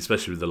obviously,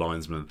 especially with the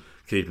linesman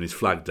keeping his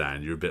flag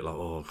down, you're a bit like,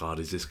 oh god,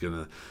 is this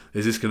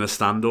gonna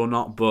stand or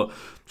not? But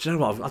do you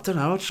know what? I don't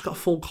know. I just got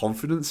full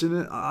confidence in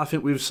it. I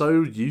think we're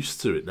so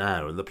used to it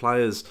now, and the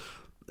players,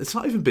 it's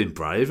not even been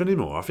brave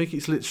anymore. I think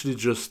it's literally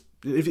just.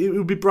 If it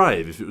would be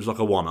brave if it was like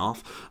a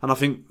one-off, and I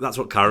think that's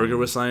what Carragher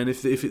was saying.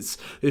 If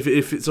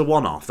it's a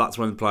one-off, that's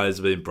when the players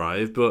are being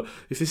brave. But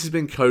if this has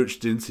been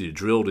coached into you,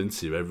 drilled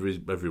into you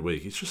every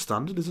week, it's just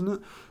standard, isn't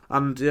it?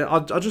 And yeah,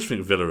 I just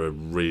think Villa are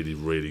really,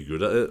 really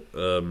good at it.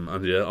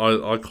 And yeah,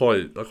 I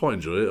quite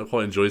enjoy it. I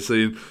quite enjoy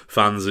seeing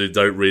fans who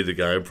don't read the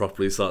game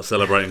properly start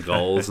celebrating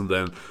goals, and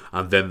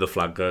then the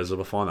flag goes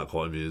up. I find that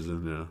quite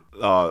amusing. Yeah.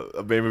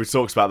 I mean, we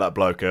talked about that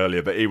bloke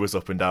earlier, but he was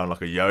up and down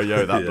like a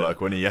yo-yo. That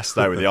bloke when he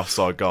yesterday with the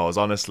offside goals.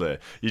 Honestly,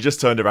 you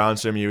just turned around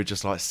to him, you were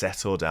just like,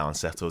 settle down.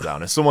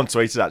 And someone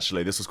tweeted,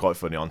 actually, this was quite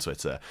funny on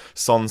Twitter,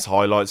 Son's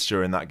highlights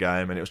during that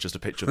game, and it was just a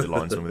picture of the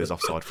linesman with his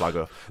offside flag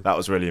up. That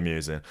was really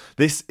amusing.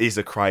 This is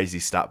a crazy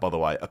stat, by the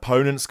way.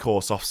 Opponents'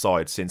 course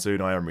offside since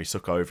Unai Emery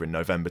took over in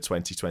November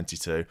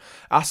 2022.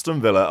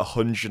 Aston Villa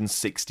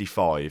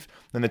 165,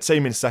 and the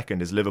team in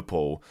second is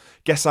Liverpool.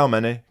 Guess how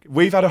many?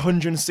 We've had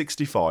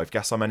 165.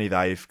 Guess how many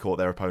they've caught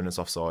their opponents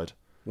offside?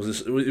 It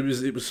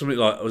was something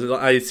like, was it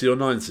like 80 or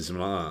 90,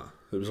 something like that?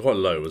 It was quite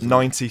low, wasn't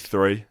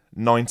it?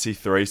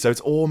 93, so it's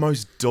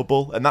almost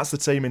double, and that's the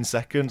team in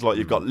second. Like,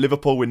 you've got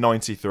Liverpool with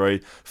 93,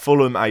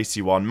 Fulham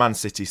 81, Man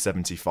City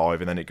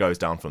 75, and then it goes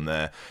down from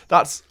there.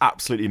 That's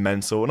absolutely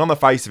mental. And on the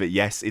face of it,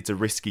 yes, it's a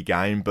risky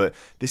game, but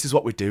this is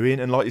what we're doing.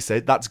 And like you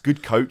said, that's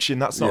good coaching.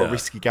 That's not a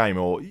risky game,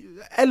 or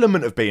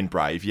element of being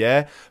brave,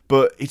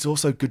 but it's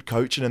also good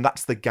coaching, and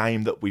that's the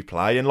game that we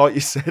play. And like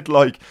you said,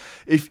 like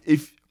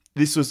if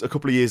this was a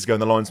couple of years ago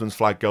and the linesman's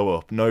flag go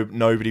up,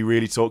 nobody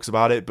really talks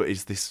about it, but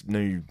it's this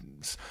new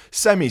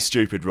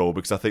semi-stupid rule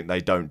because I think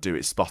they don't do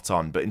it spot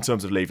on. But in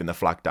terms of leaving the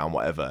flag down,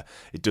 whatever,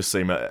 it does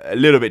seem a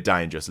little bit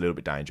dangerous.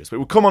 But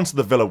we'll come on to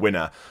the Villa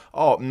winner.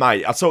 Oh,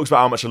 mate, I talked about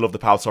how much I love the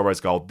Pau Torres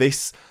goal.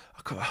 This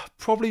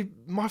probably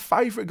my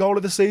favourite goal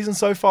of the season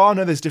so far. I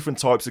know there's different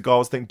types of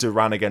goals. I think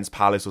Duran against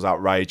Palace was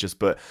outrageous,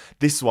 but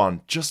this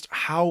one, just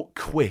how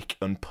quick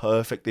and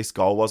perfect this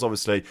goal was.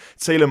 Obviously,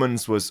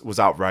 Tielemans was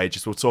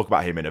outrageous. We'll talk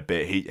about him in a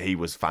bit. He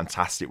was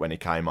fantastic when he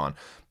came on.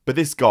 But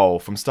this goal,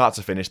 from start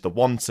to finish, the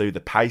 1-2, the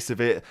pace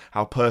of it,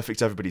 how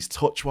perfect everybody's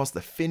touch was,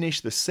 the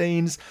finish, the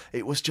scenes,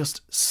 it was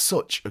just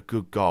such a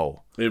good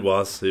goal. It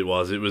was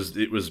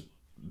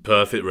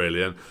perfect,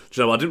 really. And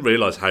do you know, I didn't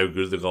realise how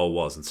good the goal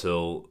was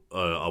until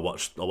I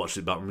watched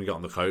it back when we got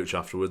on the coach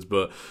afterwards.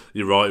 But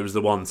you're right, it was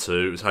the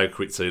 1-2. It was how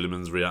quick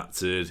Tielemans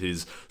reacted.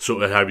 His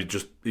sort of how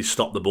he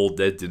stopped the ball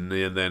dead, didn't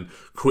he? And then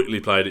quickly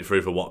played it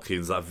through for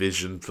Watkins. That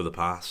vision for the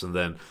pass, and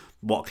then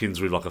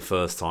Watkins with like a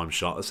first time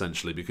shot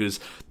essentially. Because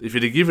if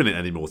he'd have given it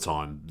any more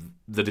time,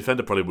 the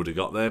defender probably would have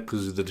got there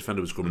because the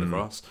defender was coming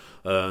across.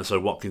 So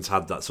Watkins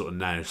had that sort of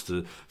nous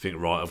to think,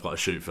 right, I've got to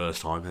shoot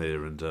first time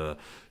here, and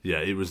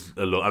it was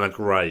a look and a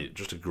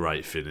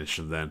great finish,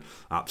 and then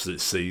absolute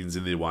scenes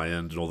in the away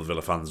end, and all the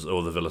Villa players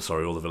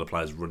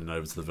running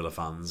over to the Villa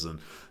fans, and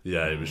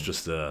it was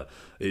just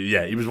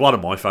it was one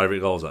of my favourite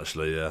goals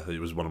actually. Yeah,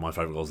 it was one of my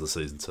favourite goals of the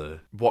season too.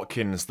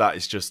 Watkins, that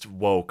is just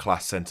world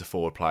class centre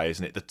forward play,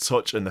 isn't it? The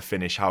touch and the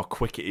finish, how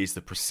quick it is,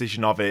 the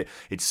precision of it,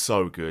 it's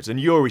so good. And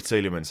Yuri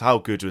Tielemans, how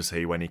good was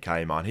he when he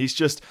came on? He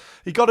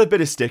got a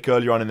bit of stick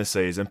earlier on in the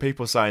season,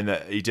 people saying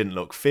that he didn't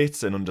look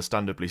fit, and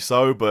understandably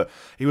so, but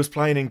he was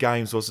playing in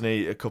games, wasn't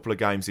he? A couple of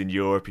games in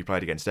Europe. He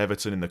played against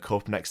Everton in the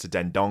Cup next to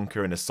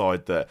Dendoncker in a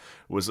side that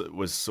was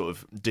sort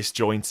of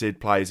disjointed,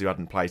 players who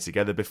hadn't played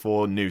together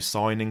before, new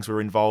signings were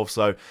involved,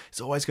 so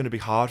it's always going to be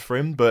hard for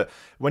him. But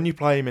when you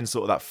play him in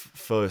sort of that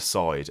first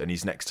side and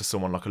he's next to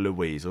someone like a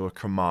Luiz or a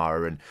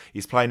Kamara, and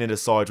he's playing in a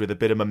side with a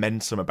bit of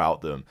momentum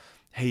about them,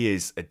 he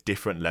is a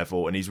different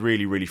level, and he's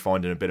really, really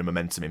finding a bit of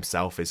momentum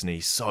himself, isn't he?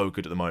 He's so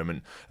good at the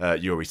moment,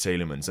 Yuri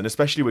Tielemans. And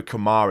especially with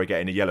Kamara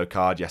getting a yellow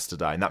card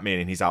yesterday, and that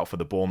meaning he's out for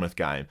the Bournemouth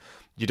game,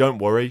 you don't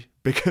worry.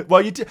 Because,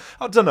 well,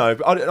 I don't know.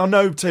 I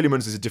know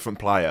Tielemans is a different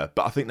player,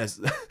 but I think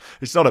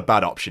it's not a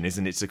bad option,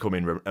 isn't it, to come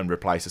in and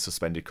replace a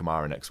suspended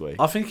Kamara next week?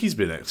 I think he's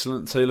been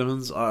excellent,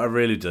 Tielemans. I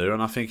really do,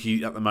 and I think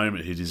at the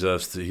moment he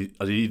deserves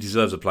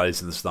a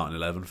place in the starting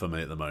 11 for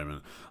me at the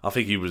moment. I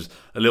think he was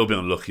a little bit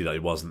unlucky that he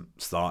wasn't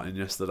starting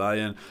yesterday,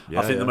 and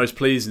I think the most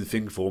pleasing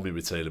thing for me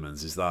with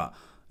Tielemans is that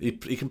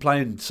he can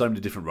play in so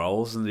many different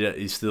roles, and yet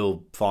he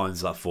still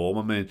finds that form.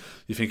 I mean,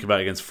 you think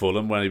about it against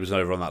Fulham when he was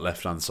over on that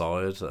left-hand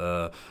side,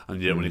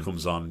 and yet when he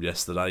comes on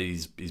yesterday,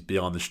 he's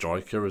behind the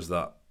striker as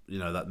that,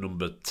 that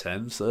number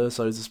 10, so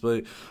to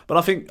speak. But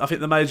I think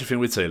the major thing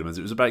with Tielemans,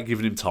 it was about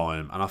giving him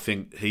time, and I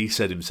think he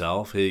said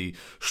himself he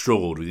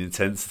struggled with the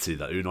intensity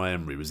that Unai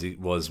Emery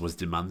was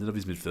demanding of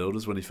his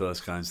midfielders when he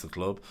first came to the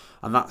club,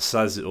 and that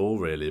says it all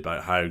really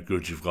about how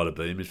good you've got to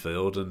be in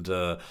midfield.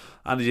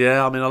 And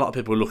yeah, I mean, a lot of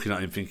people are looking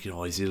at him thinking,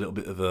 is he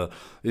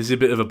a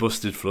bit of a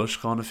busted flush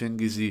kind of thing?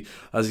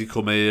 Has he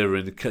come here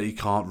and he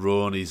can't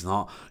run? He's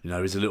not,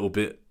 he's a little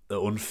bit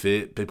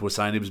unfit. People were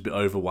saying he was a bit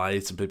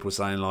overweight, and people were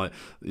saying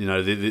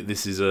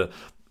this is a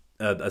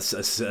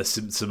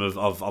symptom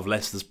of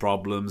Leicester's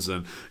problems,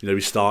 and he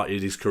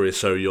started his career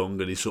so young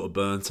and he's sort of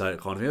burnt out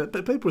kind of thing.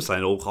 But people were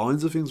saying all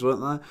kinds of things,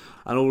 weren't they?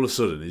 And all of a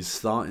sudden he's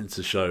starting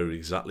to show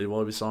exactly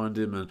why we signed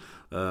him, and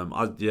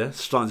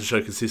starting to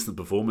show consistent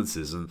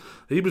performances, and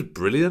he was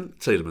brilliant.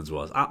 Tielemans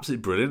was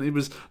absolutely brilliant. He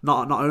was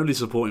not only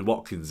supporting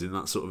Watkins in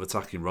that sort of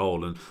attacking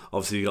role, and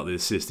obviously he got the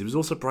assist, he was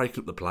also breaking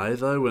up the play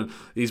though, and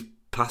he's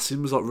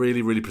passing was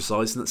really, really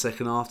precise in that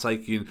second half,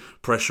 taking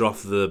pressure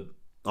off the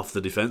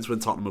defence when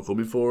Tottenham were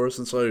coming for us.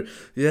 And so,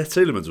 yeah,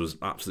 Tielemans was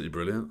absolutely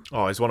brilliant.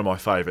 Oh, he's one of my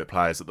favourite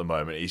players at the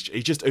moment.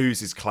 He just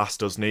oozes class,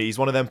 doesn't he? He's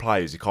one of them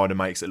players who kind of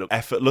makes it look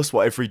effortless.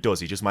 Whatever he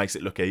does, he just makes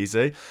it look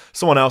easy.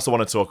 Someone else I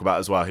want to talk about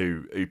as well,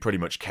 who pretty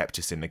much kept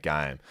us in the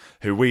game,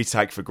 who we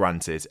take for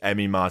granted,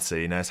 Emi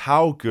Martinez.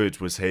 How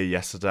good was he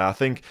yesterday? I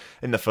think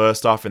in the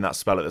first half, in that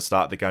spell at the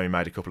start of the game, he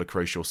made a couple of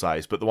crucial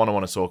saves, but the one I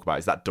want to talk about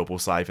is that double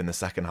save in the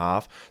second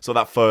half. So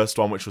that first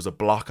one, which was a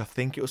block, I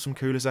think it was from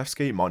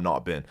Kulusevski, it might not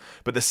have been,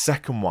 but the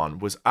second one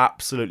was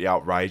absolutely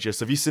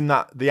outrageous. Have you seen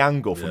the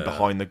angle from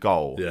behind the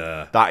goal?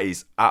 Yeah. That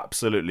is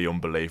absolutely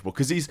unbelievable,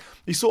 because he's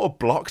sort of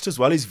blocked as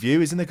well, his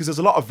view, isn't there? Because there's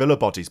a lot of Villa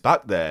bodies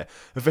back there,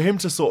 and for him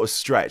to sort of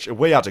stretch,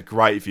 we had a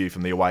great view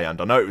from the away end.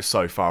 I know it was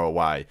so far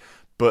away,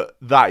 but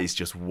that is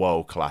just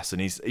world class,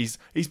 and he's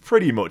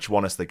pretty much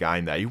won us the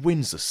game there. He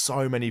wins us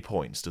so many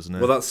points, doesn't he?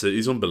 Well, that's it.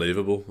 He's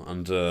unbelievable,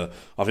 and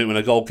I think when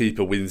a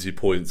goalkeeper wins you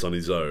points on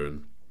his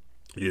own,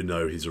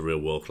 he's a real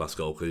world-class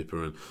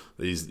goalkeeper, and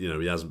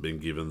he hasn't been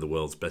given the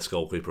world's best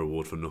goalkeeper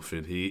award for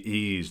nothing.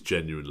 He is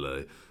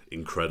genuinely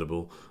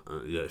incredible.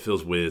 It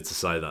feels weird to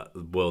say that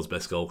the world's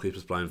best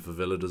goalkeeper's playing for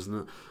Villa, doesn't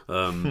it?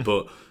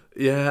 But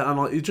yeah,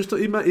 and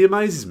he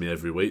amazes me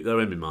every week though.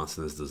 Emi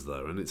Martinez does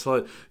though, and it's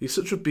like he's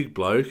such a big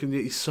bloke, and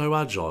yet he's so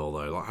agile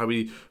though. Like how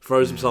he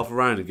throws himself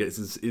around and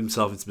gets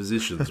himself into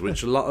positions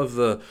which a lot of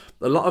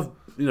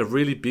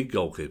really big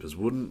goalkeepers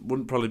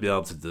wouldn't probably be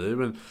able to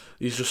do. And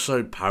he's just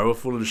so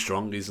powerful and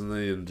strong, isn't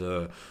he? And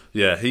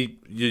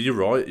you're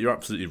right. You're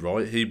absolutely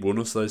right. He won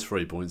us those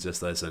 3 points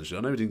yesterday. Essentially,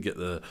 I know he didn't get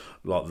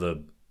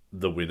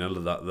the winner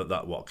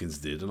that Watkins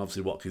did, and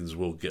obviously Watkins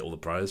will get all the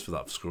praise for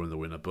that, for scoring the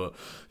winner. But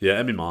yeah,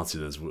 Emi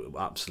Martinez was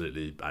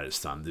absolutely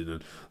outstanding,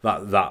 and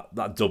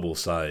that double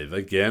save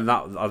again,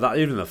 that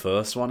even the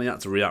first one, he had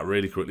to react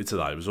really quickly to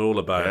that. It was all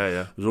about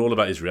it was all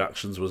about his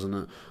reactions, wasn't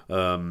it?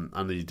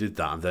 And he did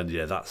that, and then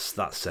that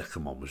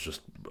second one was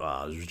just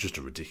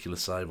a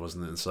ridiculous save,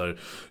 wasn't it? And so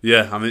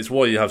yeah, I mean, it's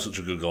why you have such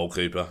a good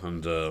goalkeeper,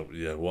 and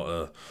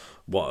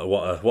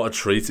what a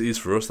treat it is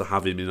for us to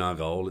have him in our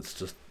goal. It's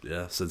just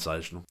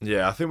sensational.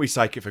 Yeah, I think we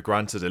take it for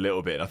granted a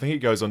little bit. I think it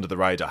goes under the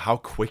radar how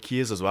quick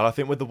he is as well. I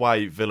think with the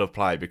way Villa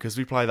play, because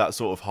we play that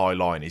sort of high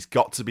line, he's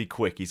got to be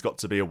quick, he's got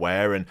to be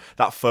aware, and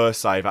that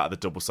first save out of the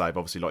double save,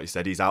 obviously, like you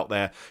said, he's out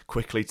there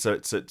quickly to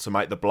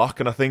make the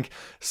block. And I think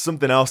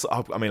something else,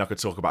 I mean, I could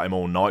talk about him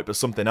all night, but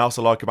something else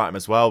I like about him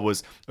as well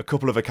was a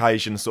couple of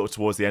occasions sort of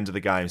towards the end of the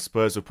game,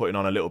 Spurs were putting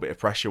on a little bit of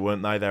pressure,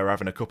 weren't they? They were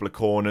having a couple of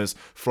corners,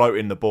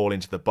 floating the ball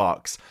into the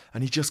box,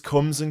 and he just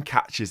comes and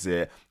catches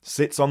it,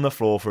 sits on the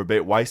floor for a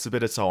bit, wastes a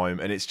bit of time,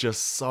 and it's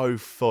just so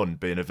fun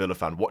being a Villa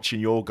fan, watching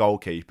your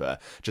goalkeeper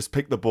just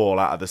pick the ball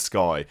out of the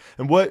sky.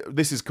 And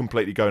this is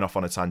completely going off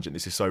on a tangent,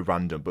 this is so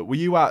random, but were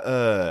you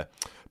at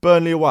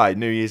Burnley away,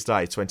 New Year's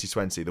Day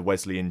 2020, the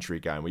Wesley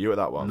injury game? Were you at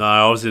that one? No,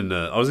 I was in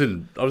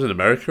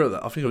America at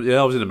that. I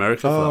was in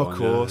America for that one. Of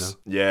course.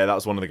 Yeah, that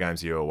was one of the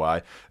games you were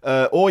away.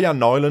 Orjan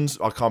Nyland,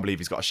 I can't believe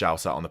he's got a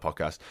shout out on the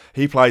podcast.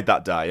 He played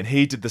that day and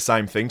he did the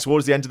same thing.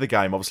 Towards the end of the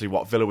game, obviously,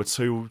 Villa were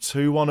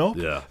 2-1 up.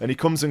 Yeah. And he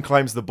comes and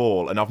claims the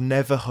ball, and I've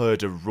never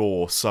heard a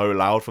roar so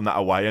loud from that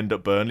away end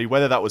at Burnley.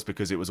 Whether that was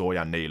because it was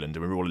Orjan Nyland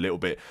and we were all a little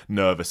bit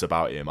nervous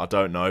about him, I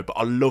don't know. But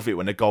I love it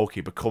when a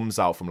goalkeeper comes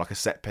out from like a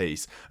set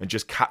piece and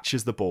just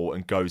catches the ball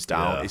and goes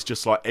down. Yeah. It's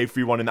just like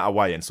everyone in that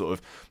away end sort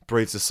of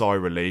breathes a sigh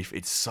of relief.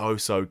 It's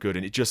so good,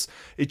 and it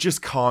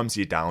just calms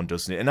you down,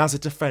 doesn't it? And as a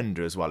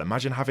defender as well,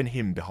 imagine having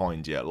him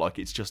behind you. Like,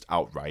 it's just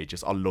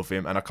outrageous. I love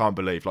him, and I can't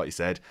believe, like you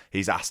said,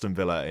 he's Aston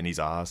Villa and he's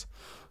ours.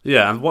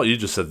 Yeah, and what you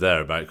just said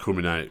there about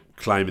coming out,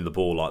 claiming the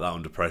ball like that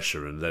under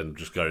pressure, and then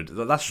just going,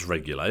 that's just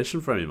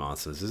regulation for Emi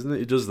Martinez, isn't it?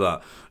 He does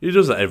that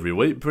every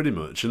week, pretty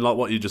much. And like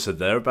what you just said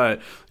there about,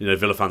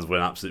 Villa fans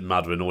went absolutely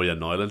mad when Orjan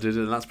Nyland did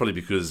it, and that's probably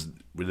because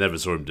we never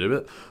saw him do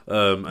it.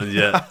 And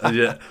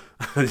yet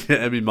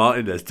Emi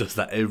Martinez does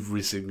that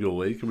every single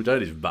week, and we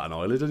don't even bat an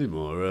eyelid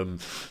anymore.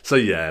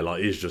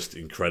 He's just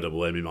incredible,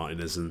 Emi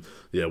Martinez, and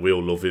we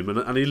all love him,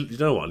 and he, you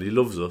know what, he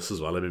loves us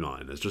as well, Emi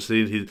Martinez. Just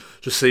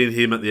seeing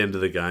him at the end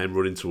of the game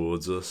running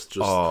towards us,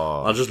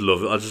 I just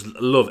love it. I just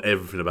love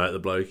everything about the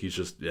bloke. He's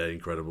just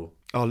incredible.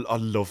 I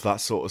love that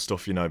sort of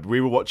stuff,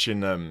 We were watching,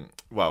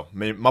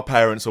 my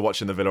parents were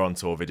watching the Villa on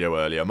Tour video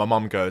earlier. My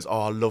mum goes,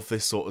 I love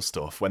this sort of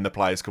stuff when the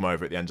players come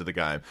over at the end of the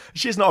game.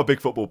 She's not a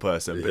big football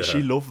person, but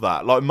she loved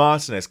that. Like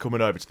Martinez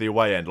coming over to the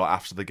away end, like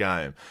after the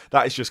game.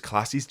 That is just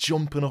class. He's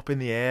jumping up in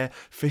the air,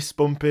 fist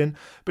bumping,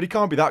 but he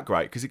can't be that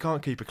great because he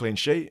can't keep a clean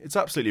sheet. It's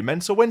absolutely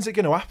mental. When's it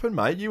going to happen,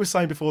 mate? You were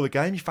saying before the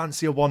game, you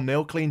fancy a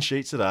 1-0 clean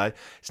sheet today.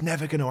 It's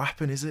never going to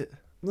happen, is it?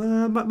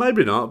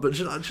 Maybe not, but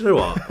do you know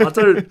what? I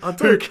don't.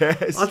 Who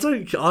cares?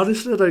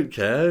 Honestly, I don't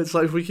care. It's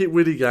like if we keep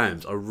winning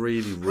games, I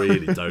really,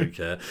 really don't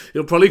care.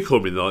 It'll probably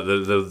come in like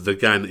the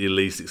game that you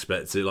least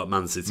expect it, like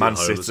Man City at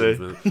home or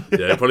something.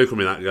 Yeah, it'll probably come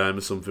in that game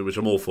or something, which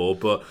I'm all for.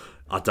 But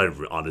I don't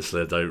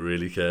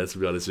really care, to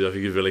be honest with you. I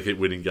think if we really keep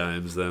winning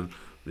games, then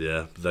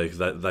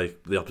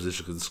the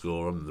opposition can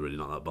score. I'm really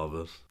not that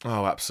bothered.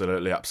 Oh,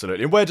 absolutely.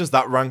 And where does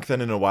that rank then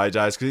in away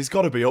days? Because it's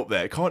got to be up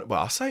there.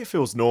 I say it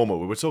feels normal.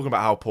 We were talking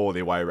about how poor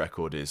the away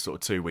record is,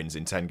 sort of 2 wins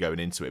in 10 going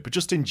into it. But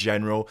just in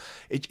general,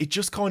 it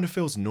just kind of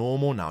feels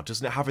normal now,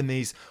 doesn't it? Having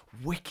these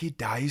wicked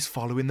days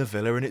following the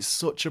Villa, and it's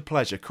such a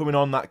pleasure coming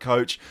on that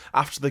coach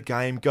after the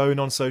game, going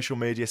on social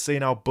media,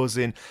 seeing how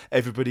buzzing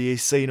everybody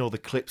is, seeing all the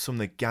clips from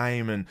the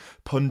game, and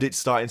pundits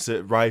starting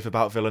to rave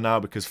about Villa now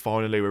because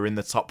finally we're in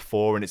the top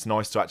 4, and it's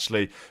nice to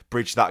actually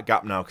bridge that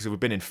gap now, because we've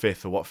been in 5th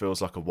for what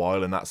feels like a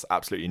while, and that's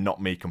absolutely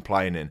not me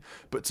complaining.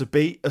 But to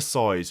beat a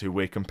side who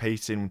we're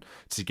competing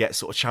to get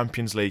sort of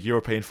Champions League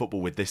European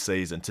football with this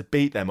season, to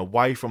beat them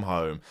away from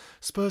home.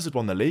 Spurs had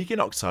won the league in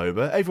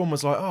October. Everyone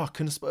was like,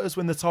 can Spurs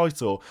win the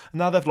title? And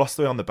now they've lost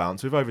 3 on the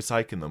bounce. We've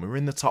overtaken them. We're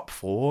in the top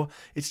 4.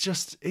 It's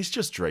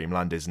just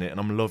dreamland, isn't it? And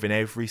I'm loving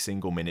every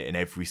single minute in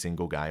every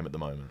single game at the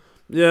moment.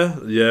 Yeah,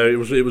 it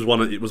was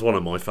one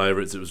of my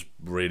favourites. It was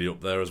really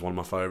up there as one of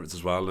my favourites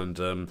as well,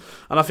 and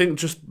I think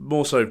just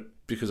more so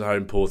because of how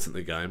important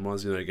the game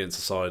was, against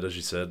a side, as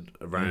you said,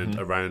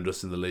 around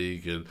us in the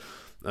league, and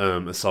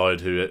a side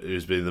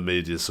who's been the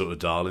media's sort of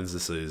darlings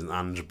this season,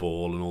 Ange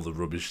Ball and all the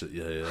rubbish that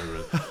you hear,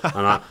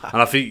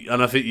 and I think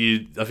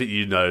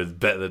you know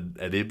better than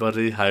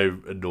anybody how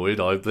annoyed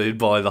I've been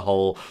by the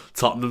whole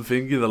Tottenham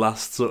thing in the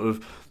last sort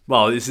of.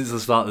 Well, since the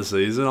start of the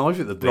season, I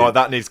think right,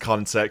 that needs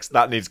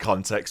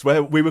context.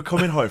 Where we were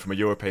coming home from a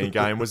European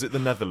game, was it the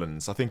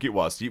Netherlands? I think it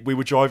was. We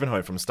were driving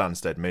home from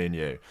Stansted, me and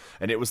you,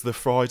 and it was the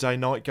Friday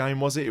night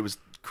game, was it? It was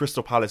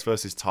Crystal Palace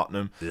versus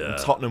Tottenham. Yeah. And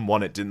Tottenham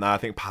won it, didn't they? I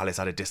think Palace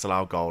had a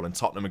disallowed goal, and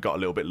Tottenham had got a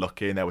little bit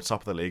lucky, and they were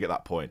top of the league at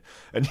that point.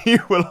 And you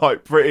were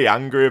like pretty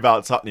angry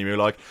about Tottenham. You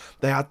were like,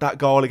 they had that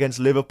goal against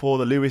Liverpool,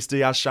 the Luis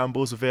Diaz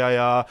shambles with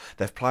VAR.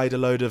 They've played a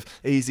load of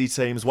easy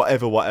teams,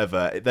 whatever.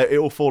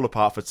 It will fall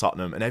apart for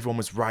Tottenham, and everyone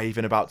was raving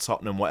raving about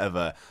Tottenham,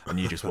 whatever, and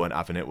you just weren't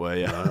having it, were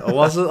you? No,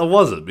 I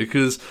wasn't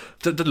because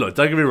look, don't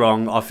get me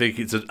wrong. I think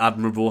it's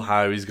admirable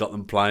how he's got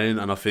them playing,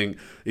 and I think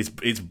it's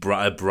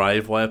a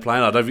brave way of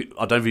playing. I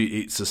don't think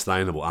it's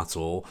sustainable at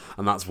all,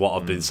 and that's what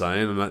I've been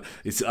saying. And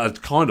it's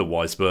kind of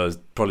why Spurs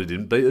probably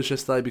didn't beat us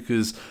yesterday,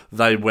 because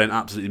they went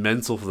absolutely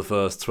mental for the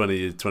first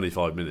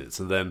 20-25 minutes,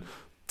 and then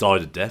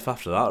died a death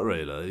after that,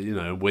 really.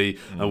 And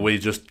we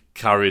just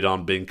carried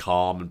on being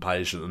calm and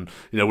patient, and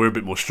we're a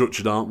bit more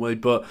structured, aren't we?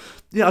 But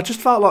yeah, I just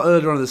felt like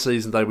earlier on in the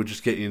season they were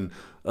just getting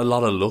a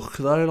lot of luck,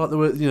 though. Like they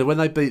were, when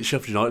they beat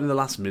Sheffield United in the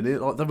last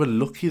minute, like they were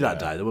lucky that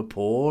day. They were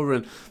poor,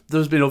 and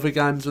there's been other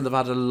games when they've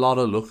had a lot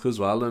of luck as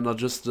well. And I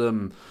just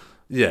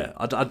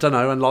I don't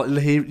know, and like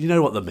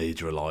what the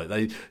media are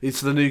like.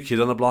 It's the new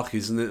kid on the block,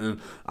 isn't it? And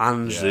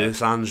Ange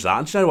this, Ange that.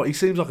 And do you know what? He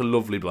seems like a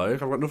lovely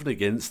bloke. I've got nothing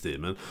against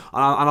him, and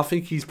I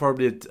think he's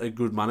probably a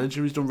good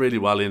manager. He's done really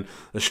well in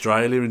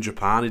Australia and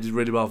Japan. He did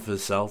really well for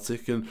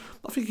Celtic, and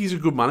I think he's a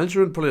good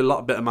manager, and probably a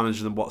lot better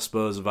manager than what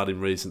Spurs have had in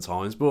recent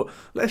times. But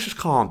let's just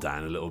calm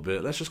down a little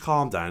bit.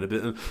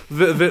 And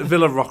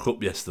Villa rock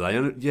up yesterday,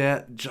 and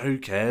who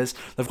cares?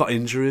 They've got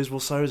injuries. Well,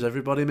 so has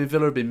everybody. I mean,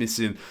 Villa have been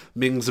missing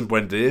Mings and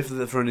Buendia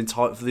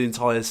for the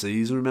entire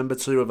season. Remember,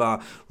 two of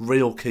our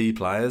real key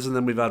players, and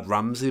then we've had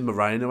Ramsey,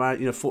 Moreno out.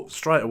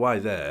 Straight away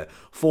there,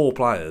 4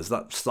 players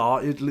that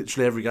started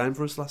literally every game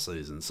for us last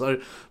season.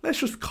 So let's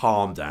just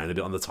calm down a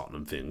bit on the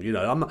Tottenham thing.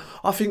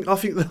 I think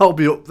they'll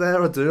be up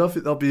there. I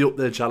think they'll be up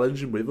there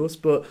challenging with us,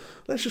 but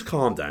let's just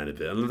calm down a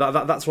bit. And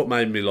that's what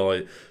made me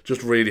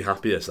just really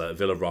happy yesterday at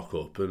Villa rock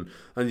up. And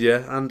I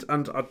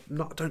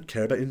don't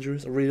care about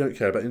injuries. I really don't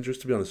care about injuries,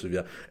 to be honest with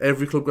you.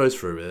 Every club goes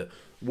through it.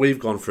 We've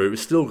gone through it. We're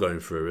still going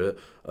through it.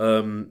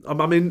 I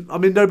mean,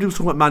 nobody was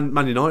talking about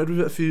Man United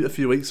a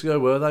few weeks ago,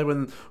 were they?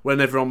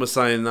 When everyone was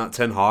saying that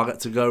Ten Hag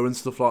had to go and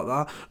stuff like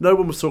that. No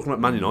one was talking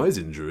about Man United's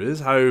injuries.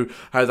 How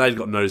they'd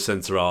got no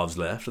centre halves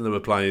left, and they were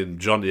playing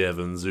Johnny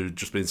Evans, who'd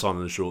just been signed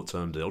on a short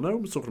term deal. No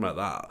one was talking about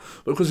that.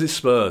 But because it's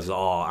Spurs,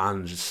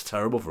 Ange, it's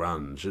terrible for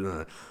Ange.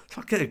 It's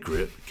like, get a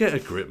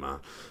grip, man.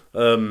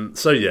 Rant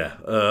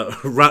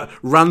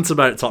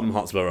about Tottenham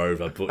Hotspur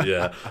over, but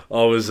yeah,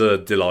 I was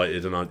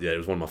delighted, and it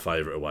was one of my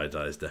favourite away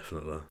days,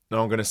 definitely.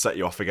 No, I'm going to set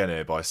you off again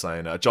here by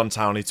saying John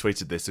Townley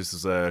tweeted this. This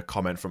was a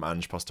comment from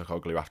Ange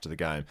Postecoglou after the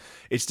game.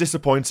 It's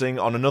disappointing.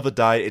 On another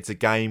day, it's a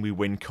game we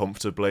win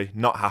comfortably.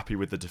 Not happy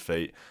with the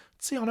defeat.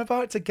 See, on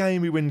about it's a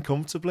game we win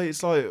comfortably.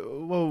 It's like,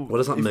 well, what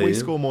does that mean? If we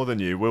score more than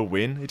you, we'll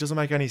win. It doesn't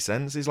make any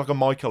sense. It's like a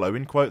Michael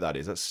Owen quote. That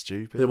is. That's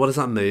stupid. Yeah, what does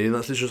that mean?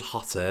 That's just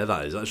hot air.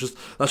 That is. That's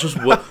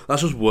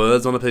just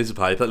words on a piece of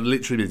paper. That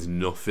literally means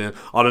nothing.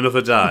 On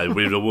another day,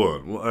 we'd have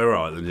won. Well, all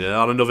right then. Yeah.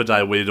 On another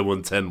day, we'd have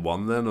won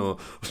 10-1 then. Or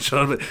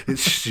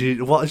it's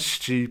stupid. What a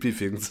stupid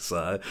thing to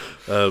say.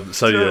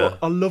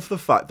 I love the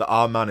fact that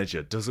our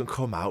manager doesn't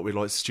come out with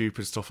like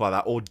stupid stuff like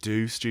that or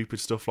do stupid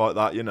stuff like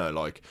that.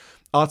 Like.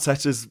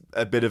 Arteta's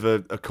a bit of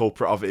a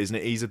culprit of it, isn't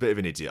it? He's a bit of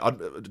an idiot.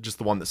 Just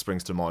the one that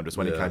springs to mind was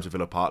when he came to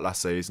Villa Park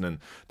last season, and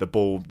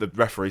the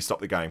referee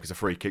stopped the game because a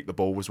free kick, the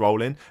ball was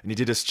rolling, and he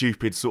did a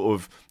stupid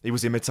he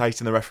was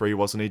imitating the referee,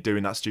 wasn't he,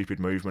 doing that stupid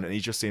movement, and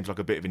he just seems like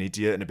a bit of an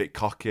idiot and a bit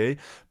cocky.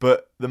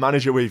 But the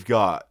manager we've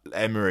got,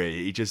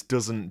 Emery, he just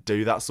doesn't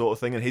do that sort of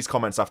thing. And his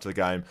comments after the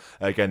game,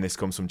 again, this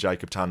comes from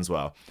Jacob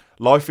Tanswell.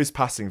 Life is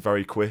passing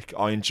very quick.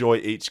 I enjoy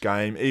each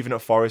game. Even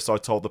at Forest, I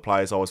told the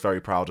players I was very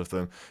proud of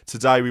them.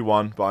 Today we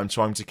won, but I'm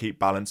trying to keep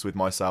balance with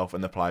myself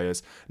and the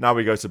players. Now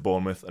we go to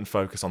Bournemouth and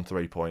focus on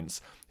 3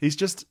 points. He's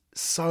just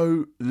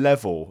so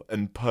level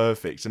and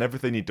perfect, and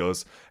everything he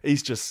does,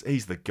 he's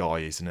the guy,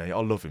 isn't he? I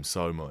love him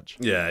so much.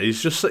 Yeah, he's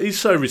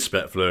so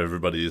respectful of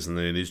everybody, isn't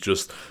he? And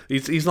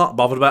he's not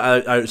bothered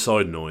about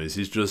outside noise.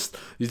 He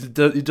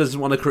doesn't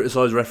want to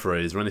criticise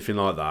referees or anything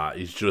like that.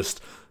 He's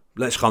just,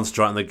 let's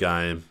concentrate on the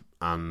game.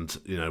 And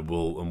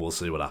we'll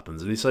see what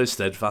happens. And he's so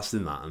steadfast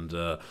in that,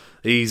 and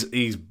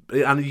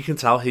and you can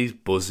tell he's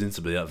buzzing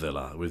to be at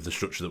Villa with the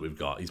structure that we've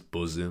got. He's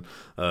buzzing.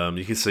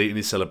 You can see it in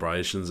his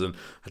celebrations and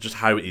just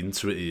how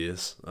into it he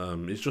is.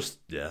 He's just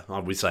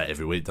we say it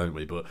every week, don't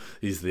we? But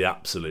he's the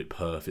absolute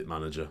perfect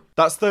manager.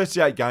 That's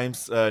 38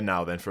 games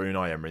now then for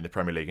Unai Emery in the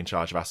Premier League in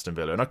charge of Aston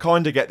Villa. And I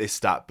kind of get this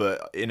stat,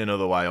 but in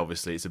another way,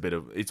 obviously,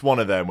 it's one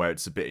of them where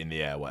it's a bit in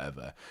the air,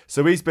 whatever.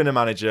 So he's been a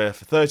manager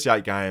for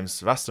 38 games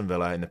for Aston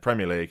Villa in the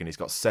Premier League, and he's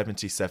got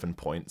 77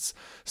 points.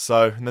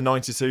 So in the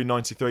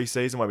 92-93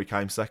 season where we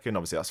came second,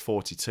 obviously that's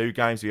 42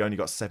 games. We only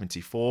got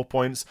 74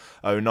 points.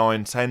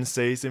 09-10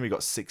 season, we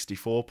got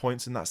 64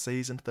 points in that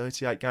season,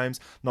 38 games.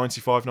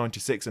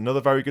 95-96,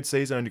 another very good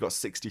season, only got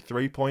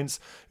 63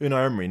 points.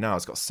 Unai Emery now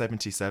has got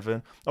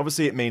 77.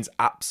 Obviously it means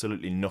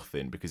absolutely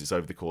nothing because it's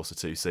over the course of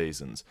 2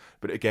 seasons.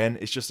 But again,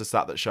 it's just a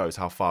stat that shows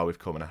how far we've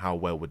come and how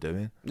well we're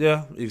doing.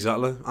 Yeah,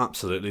 exactly.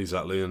 Absolutely,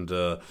 exactly. And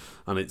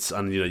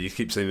you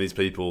keep seeing these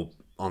people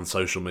on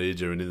social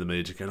media and in the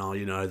media going,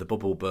 oh, the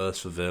bubble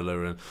burst for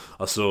Villa, and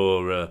I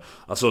saw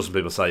some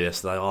people say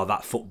yesterday, oh,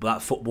 that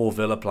football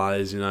Villa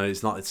plays,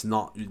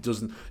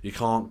 you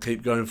can't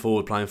keep going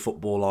forward playing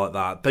football like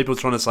that. People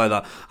trying to say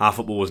that our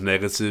football was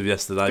negative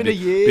yesterday it's been a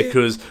year.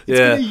 Because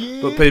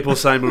but people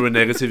saying we were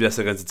negative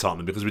yesterday against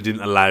Tottenham because we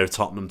didn't allow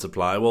Tottenham to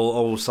play.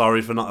 Well,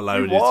 sorry for not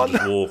allowing you to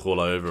just walk all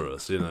over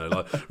us.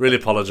 Really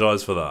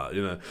apologise for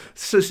that.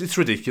 It's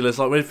ridiculous.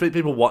 Like when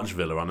people watch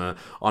Villa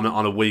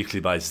on a weekly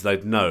basis,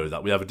 they'd know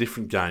that we have a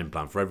different game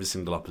plan for every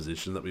single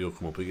opposition that we all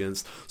come up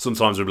against.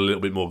 Sometimes we're a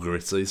little bit more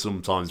gritty.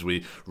 Sometimes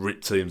we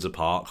rip teams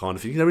apart, kind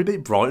of thing. We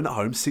beat Brighton at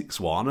home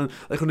 6-1, and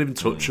they couldn't even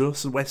touch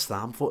us. And West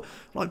Ham,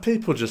 like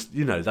people just,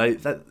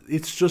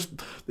 it's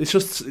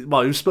just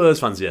well, it was Spurs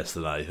fans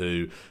yesterday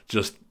who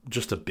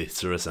just a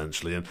bitter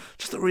essentially, and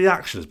just the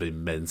reaction has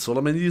been mental.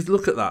 I mean, you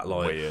look at that,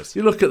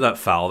 you look at that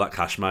foul that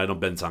Cash made on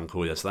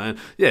Bentancur yesterday,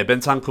 and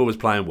Bentancur was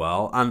playing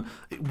well, and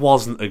it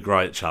wasn't a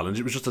great challenge.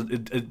 It was just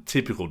a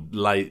typical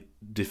late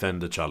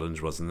defender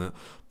challenge, wasn't it?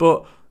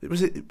 But it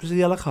was a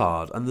yellow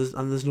card, and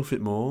there's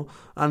nothing more.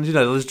 And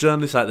there's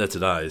journalists out there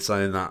today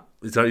saying that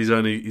he's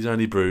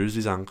only bruised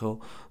his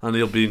ankle, and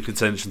he'll be in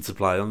contention to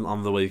play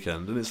on the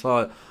weekend. And it's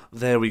like,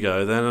 there we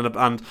go then.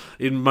 And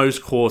in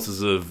most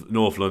quarters of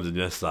North London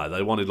yesterday,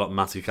 they wanted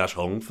Matty Cash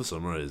hung for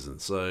some reason.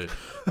 So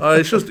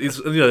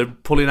it's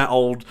pulling out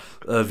old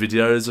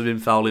videos of him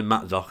fouling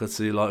Matt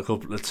Doherty like a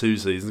couple of 2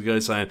 seasons ago,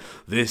 saying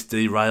this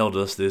derailed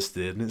us, this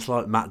did, and it's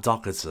like, Matt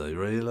Doherty,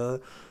 really?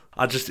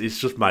 It's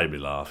just made me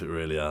laugh. It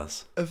really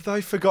has. Have they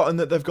forgotten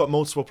that they've got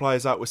multiple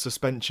players out with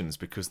suspensions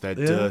because they're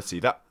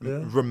dirty?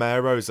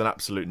 Romero's an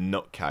absolute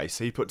nutcase.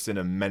 He puts in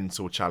a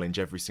mental challenge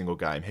every single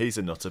game. He's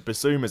a nutter.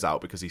 Basuma's out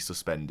because he's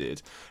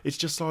suspended. It's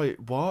just like,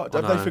 what?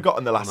 Have they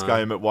forgotten the last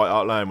game at White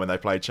Hart Lane when they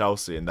played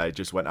Chelsea and they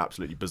just went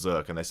absolutely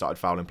berserk and they started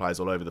fouling players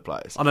all over the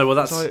place? I know. Well,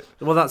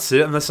 that's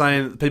it. And they're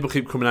saying, people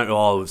keep coming out,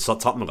 oh,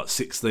 Tottenham got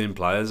 16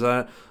 players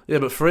out. Yeah,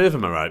 but 3 of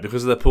them are out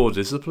because of their poor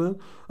discipline.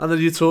 And then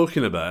you're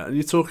talking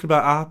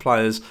about our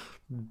players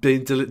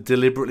being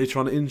deliberately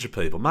trying to injure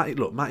people.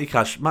 Matty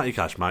Cash, mate.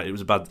 It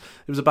was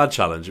a bad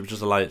challenge. It was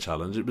just a late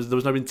challenge. There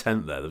was no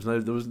intent there.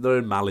 There was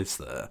no malice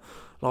there.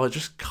 Like,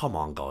 just come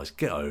on, guys,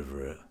 get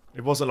over it.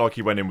 It wasn't like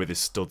he went in with his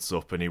studs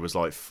up and he was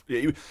like,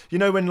 when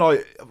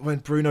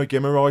Bruno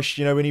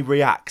Guimaraes, when he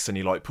reacts and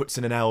he puts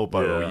in an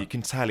elbow, you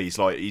can tell he's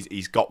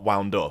got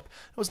wound up.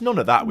 There was none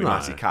of that with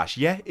Matty Cash.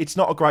 Yeah, it's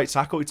not a great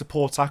tackle, it's a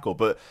poor tackle,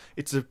 but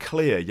it's a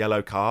clear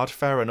yellow card.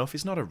 Fair enough.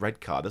 It's not a red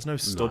card. There's no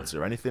studs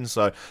or anything.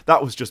 So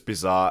that was just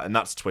bizarre, and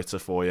that's Twitter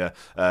for you.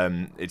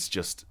 It's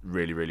just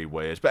really, really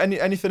weird. But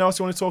anything else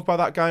you want to talk about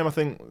that game? I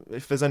think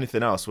if there's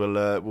anything else,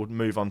 we'll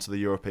move on to the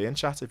European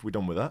chat if we're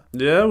done with that.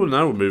 Yeah, well,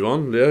 now we'll move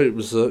on. Yeah, it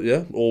was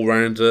all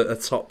round a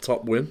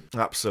top win.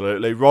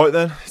 Absolutely. Right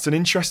then, it's an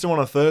interesting one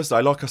on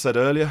Thursday. Like I said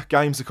earlier,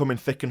 games are coming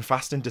thick and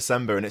fast in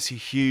December, and it's a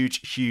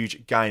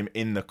huge game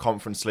in the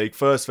Conference League.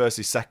 First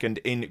versus second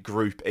in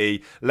Group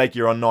E.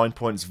 Legia on 9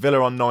 points, Villa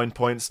on 9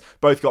 points.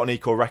 Both got an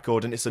equal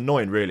record, and it's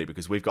annoying really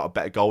because we've got a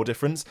better goal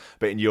difference,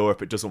 but in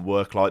Europe it doesn't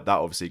work like that.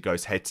 Obviously it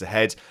goes head to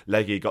head.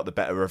 Legia got the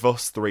better of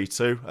us,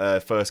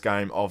 3-2. First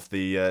game of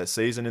the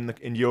season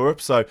in Europe,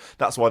 so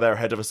that's why they're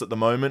ahead of us at the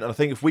moment. And I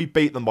think if we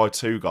beat them by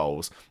 2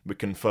 goals, we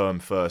confirm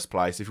first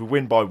place. If we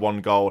win by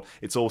 1 goal,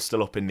 it's all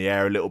still up in the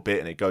air a little bit,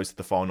 and it goes to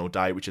the final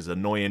day, which is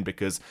annoying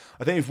because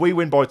I think if we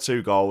win by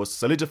 2 goals,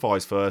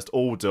 solidifies first,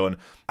 all done.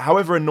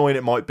 However annoying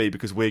it might be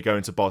because we're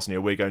going to Bosnia,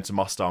 we're going to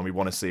Mostar, and we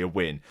want to see a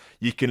win.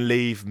 You can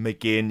leave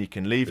McGinn, you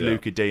can leave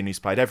Luka Dean, who's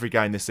played every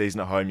game this season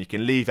at home, you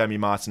can leave Emi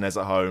Martinez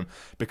at home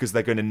because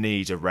they're going to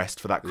need a rest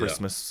for that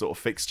Christmas sort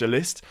of fixture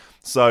list.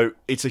 So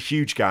it's a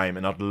huge game,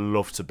 and I'd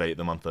love to beat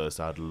them on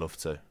Thursday. I'd love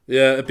to.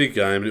 Yeah, a big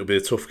game. It'll be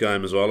a tough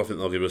game as well. I think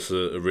they'll give us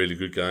a really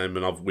good game,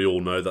 and we all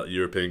know that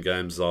European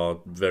games are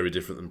very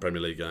different than Premier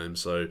League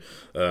games. So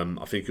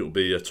I think it will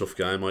be a tough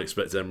game. I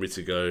expect Emery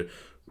to go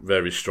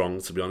very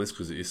strong, to be honest,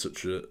 because it is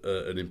such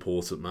an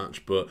important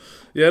match. But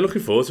yeah,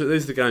 looking forward to it.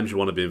 These are the games you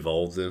want to be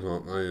involved in,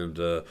 aren't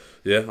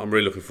they? And I'm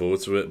really looking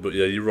forward to it. But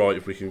yeah, you're right.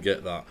 If we can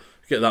get that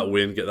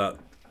win, get that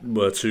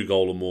 2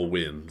 goal or more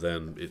win,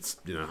 then it's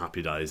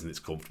happy days and it's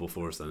comfortable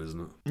for us then, isn't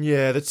it?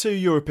 Yeah, the 2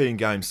 European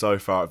games so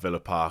far at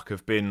Villa Park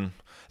have been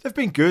They've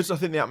been good. I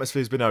think the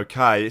atmosphere's been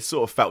okay. It's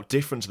sort of felt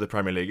different to the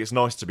Premier League. It's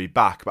nice to be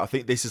back, but I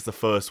think this is the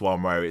first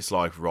one where it's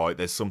like, right,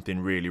 there's something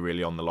really,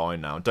 really on the line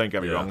now. And don't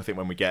get me wrong, I think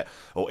when we get,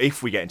 or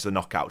if we get into the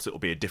knockouts, it'll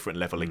be a different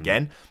level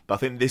again. But I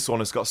think this one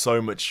has got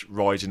so much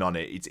riding on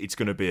it. It's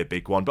going to be a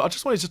big one. But I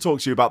just wanted to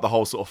talk to you about the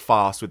whole sort of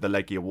farce with the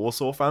Legia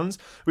Warsaw fans.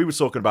 We were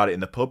talking about it in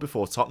the pub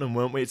before Tottenham,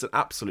 weren't we? It's an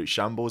absolute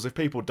shambles. If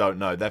people don't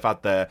know, they've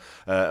had their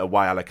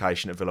away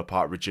allocation at Villa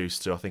Park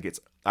reduced to, I think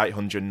it's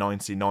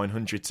 890,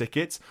 900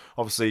 tickets.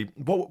 Obviously,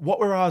 what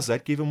were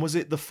RZ given? Was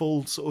it the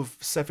full sort of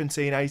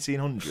 17,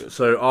 1800?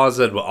 So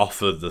RZ were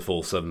offered the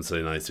full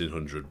 17,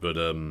 1800, but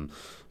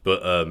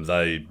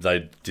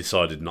they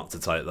decided not to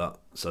take that.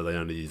 So they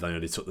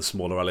only took the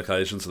smaller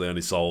allocation, so they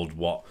only sold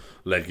what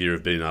Legia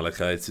have been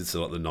allocated,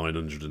 so like the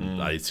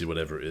 980,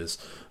 whatever it is.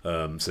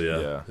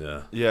 So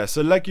yeah.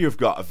 So Legia have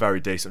got a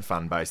very decent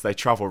fan base. They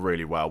travel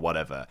really well,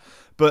 whatever.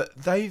 But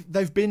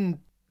they've been...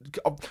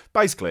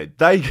 Basically,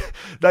 they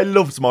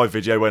loved my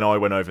video when I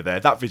went over there.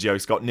 That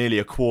video's got nearly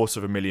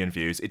 250,000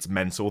 views. It's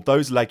mental.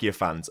 Those Legia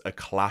fans are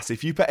class.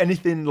 If you put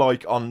anything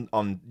like on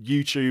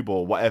YouTube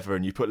or whatever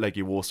and you put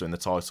Legia Warsaw in the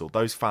title,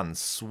 those fans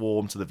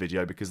swarm to the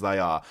video because they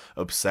are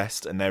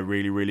obsessed and they're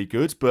really, really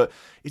good. But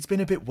it's been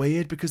a bit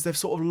weird because they've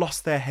sort of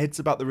lost their heads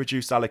about the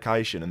reduced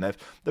allocation, and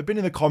they've been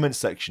in the comments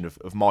section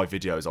of my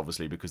videos,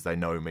 obviously, because they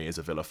know me as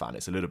a Villa fan.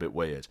 It's a little bit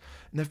weird.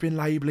 And they've been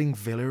labelling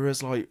Villa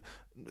as like,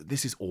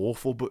 this is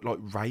awful, but like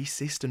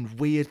racist and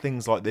weird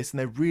things like this, and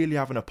they're really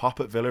having a pop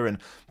at Villa, and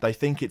they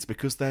think it's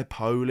because they're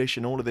Polish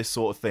and all of this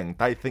sort of thing.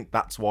 They think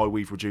that's why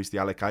we've reduced the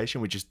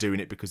allocation. We're just doing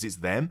it because it's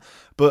them,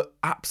 but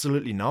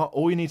absolutely not.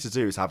 All you need to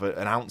do is have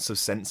an ounce of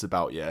sense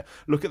about you.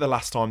 Look at the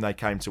last time they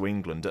came to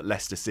England at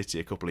Leicester City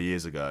a couple of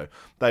years ago.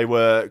 They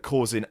were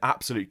causing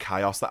absolute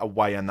chaos. That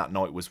away end that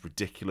night was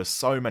ridiculous.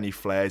 So many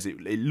flares. It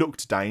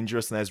looked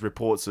dangerous, and there's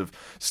reports of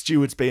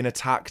stewards being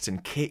attacked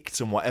and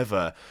kicked and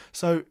whatever.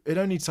 So it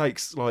only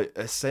takes like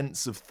a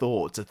sense of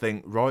thought to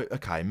think, right,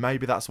 okay,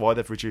 maybe that's why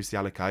they've reduced the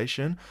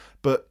allocation,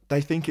 but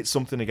they think it's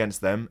something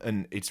against them,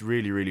 and it's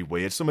really, really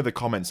weird. Some of the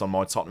comments on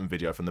my Tottenham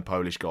video from the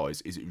Polish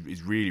guys is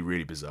really,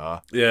 really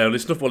bizarre. Yeah,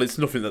 well, it's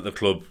nothing that the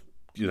club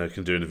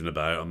can do anything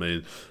about. I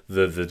mean,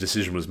 the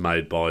decision was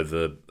made by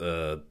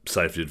the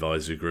safety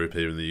advisory group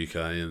here in the UK,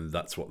 and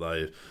that's what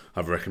they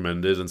have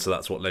recommended, and so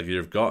that's what Legia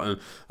have got. And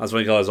as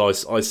many guys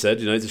I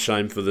said, it's a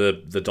shame for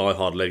the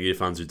diehard Legia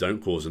fans who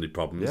don't cause any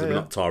problems. We're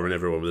not tarring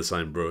everyone with the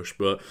same brush,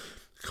 but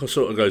it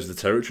sort of goes with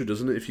the territory,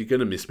 doesn't it? If you're going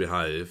to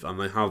misbehave, and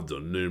they have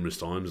done numerous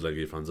times,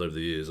 Legia fans over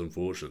the years,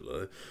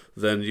 unfortunately,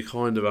 then you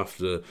kind of have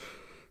to,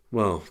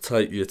 well,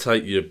 take your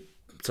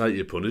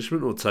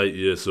punishment, or take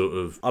your sort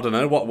of, I don't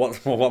know what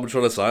I'm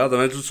trying to say. I don't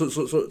know, just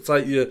sort of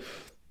take your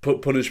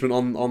punishment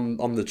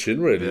on the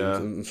chin, really,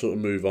 and sort of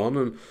move on.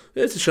 And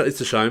it's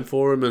a shame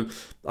for him, and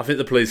I think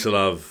the police will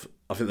have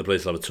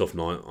a tough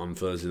night on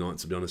Thursday night,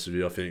 to be honest with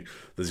you. I think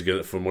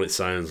from what it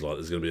sounds like,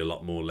 there's going to be a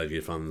lot more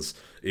Legia fans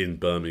in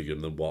Birmingham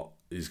than what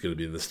is going to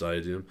be in the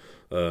stadium,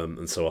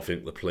 and so I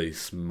think the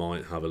police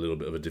might have a little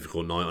bit of a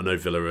difficult night. I know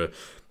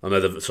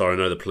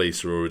the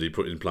police are already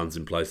putting plans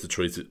in place to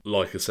treat it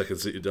like a second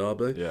city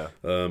derby,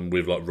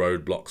 with like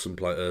roadblocks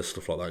and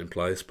stuff like that in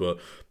place. But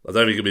I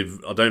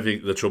don't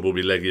think the trouble will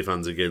be Legia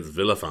fans against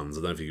Villa fans.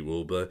 I don't think it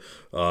will be.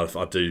 I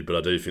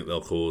do think they'll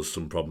cause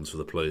some problems for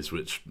the police,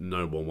 which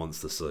no one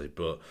wants to see.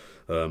 But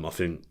I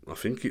think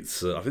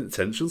the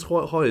tension's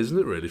quite high, isn't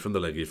it? Really, from the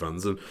Legia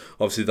fans, and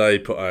obviously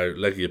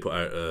Legia put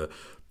out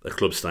a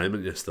club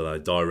statement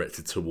yesterday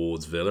directed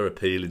towards Villa,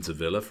 appealing to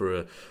Villa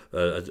for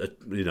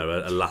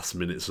a last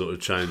minute sort of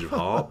change of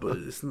heart. But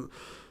it's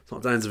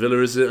not down to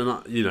Villa, is it? And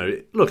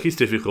look, it's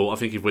difficult. I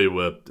think if we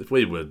were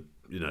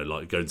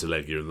like going to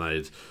Legia and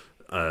they'd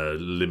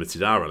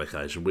limited our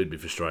allocation, we'd be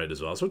frustrated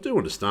as well. So I do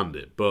understand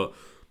it, but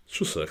it's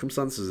just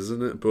circumstances,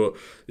 isn't it? But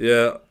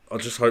yeah, I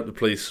just hope the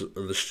police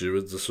and the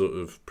stewards are sort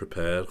of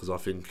prepared, because I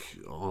think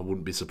I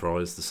wouldn't be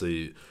surprised to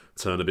see it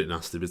turn a bit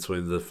nasty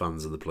between the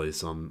fans and the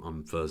police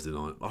on Thursday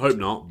night. I hope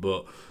not,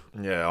 but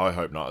yeah, I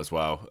hope not as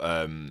well.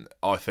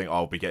 I think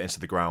I'll be getting to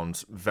the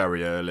ground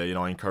very early, and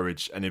I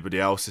encourage anybody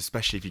else,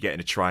 especially if you're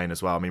getting a train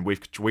as well. I mean,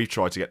 we've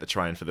tried to get the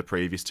train for the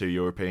previous 2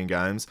 European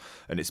games,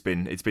 and it's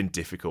been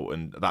difficult,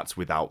 and that's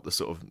without the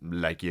sort of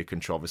Legia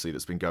controversy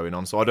that's been going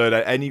on. So I don't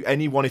know,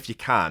 anyone, if you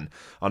can,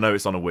 I know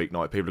it's on a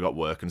weeknight, people have got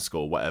work and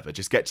school, whatever,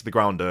 just get to the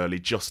ground early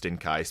just in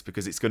case,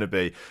 because it's going to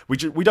be,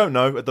 we don't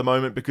know at the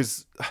moment,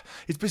 because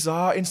it's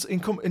bizarre.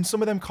 In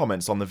some of them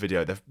comments on the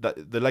video, the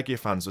Legia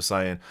fans were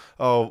saying,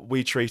 oh,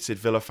 we treated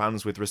Villa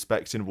fans with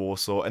respect in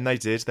Warsaw, and they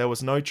did. There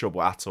was no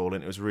trouble at all,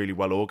 and it was really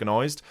well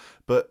organised.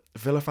 But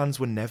Villa fans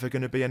were never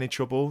going to be any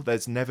trouble.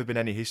 There's never been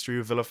any history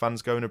of Villa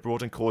fans going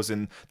abroad and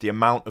causing the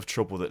amount of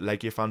trouble that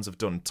Legia fans have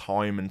done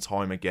time and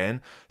time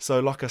again. So,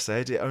 like I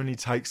said, it only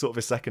takes sort of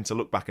a second to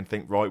look back and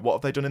think, right, what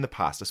have they done in the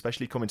past,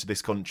 especially coming to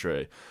this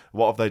country?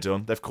 What have they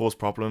done? They've caused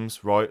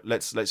problems, right?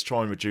 Let's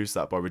try and reduce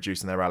that by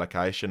reducing their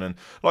allocation. And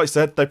like I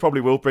said, they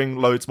probably will bring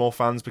loads more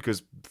fans,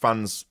 because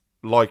fans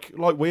like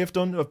we have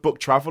done, have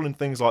booked travel and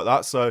things like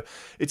that. So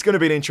it's going to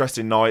be an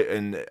interesting night,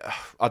 and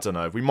I don't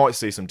know, we might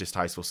see some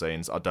distasteful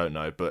scenes, I don't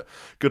know, but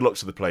good luck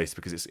to the police,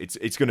 because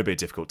it's going to be a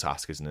difficult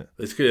task, isn't it?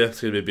 It's going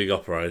to be a big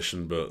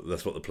operation, but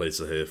that's what the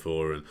police are here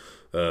for. And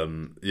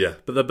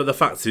but the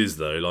fact is,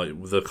 though, like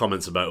the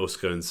comments about us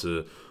going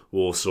to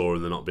Warsaw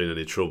and there not being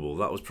any trouble,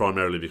 that was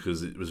primarily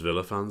because it was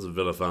Villa fans, and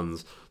Villa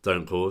fans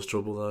don't cause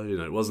trouble, though.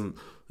 It wasn't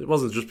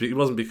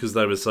because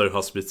they were so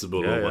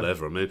hospitable or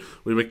whatever. I mean,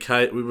 we were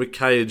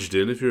caged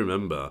in, if you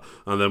remember,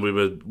 and then we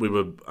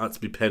were had to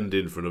be penned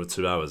in for another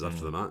 2 hours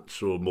after the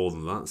match, or more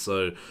than that.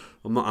 So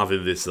I'm not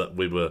having this that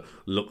we were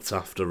looked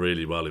after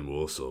really well in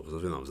Warsaw,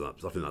 because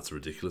I think that's a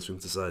ridiculous thing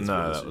to say.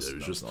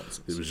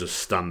 It was just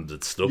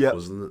standard stuff,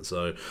 wasn't it?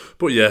 So,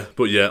 but yeah,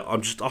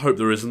 I hope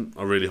there isn't.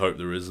 I really hope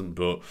there isn't,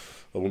 but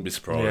I wouldn't be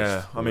surprised.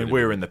 Yeah, I mean,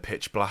 we were in the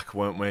pitch black,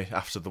 weren't we,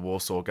 after the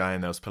Warsaw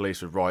game? There was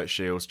police with riot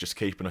shields just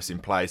keeping us in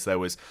place. There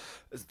was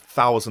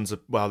thousands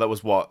of, well, that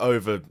was what,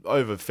 over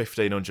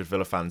 1,500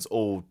 Villa fans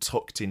all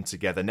tucked in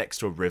together next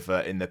to a river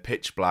in the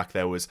pitch black.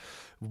 There was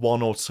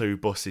 1 or 2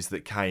 buses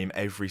that came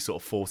every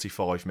sort of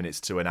 45 minutes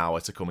to an hour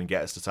to come and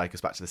get us to take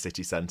us back to the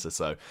city centre.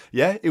 So,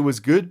 yeah, it was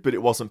good, but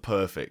it wasn't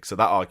perfect. So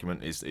that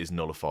argument is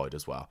nullified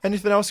as well.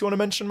 Anything else you want to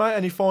mention, mate?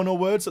 Any final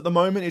words? At the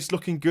moment, it's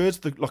looking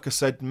good. Like I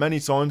said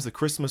many times, the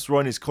Christmas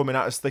run is coming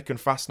at us thick and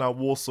fast now.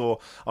 Warsaw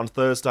on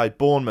Thursday,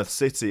 Bournemouth,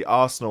 City,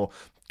 Arsenal,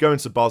 going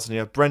to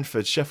Bosnia,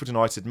 Brentford, Sheffield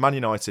United, Man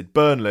United,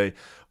 Burnley,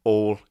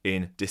 all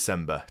in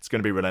December. It's going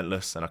to be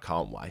relentless, and I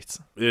can't wait.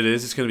 It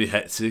is. It's going to be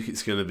hectic.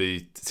 It's going to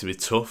be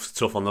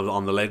tough on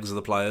the legs of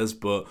the players,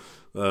 but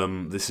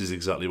this is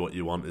exactly what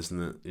you want,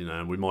 isn't it? You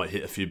know, we might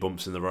hit a few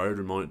bumps in the road,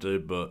 we might do,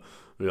 but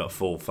we got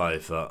full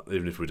faith that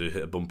even if we do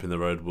hit a bump in the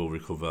road, we'll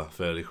recover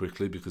fairly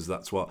quickly, because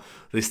that's what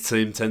this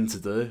team tend to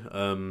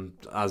do.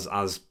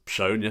 As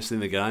shown yesterday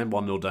in the game,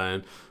 1-0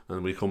 down,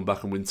 and we come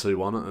back and win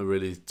 2-1 at a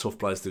really tough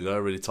place to go,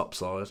 really top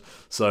side.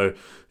 So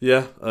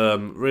yeah,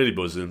 really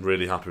buzzing,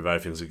 really happy with how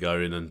things are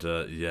going, and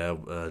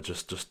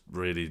just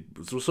really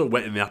sort of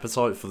whetting the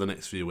appetite for the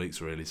next few weeks,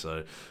 really.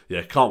 So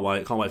yeah, can't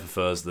wait for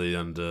Thursday,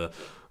 and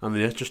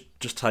yeah,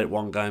 just take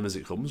one game as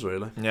it comes,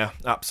 really. Yeah,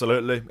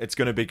 absolutely. It's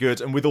going to be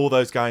good. And with all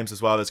those games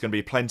as well, there's going to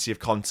be plenty of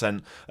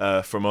content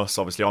from us,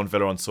 obviously, on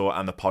Villa on Tour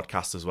and the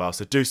podcast as well.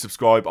 So do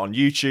subscribe on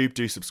YouTube,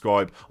 do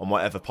subscribe on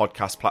whatever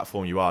podcast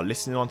platform you are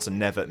listening on to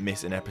never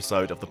miss an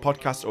episode of the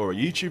podcast or a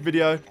YouTube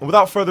video. And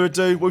without further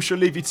ado, we shall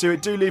leave you to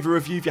it. Do leave a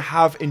review if you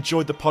have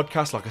enjoyed the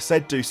podcast. Like I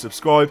said, do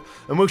subscribe,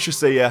 and we shall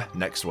see you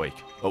next week.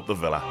 Up the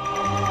Villa.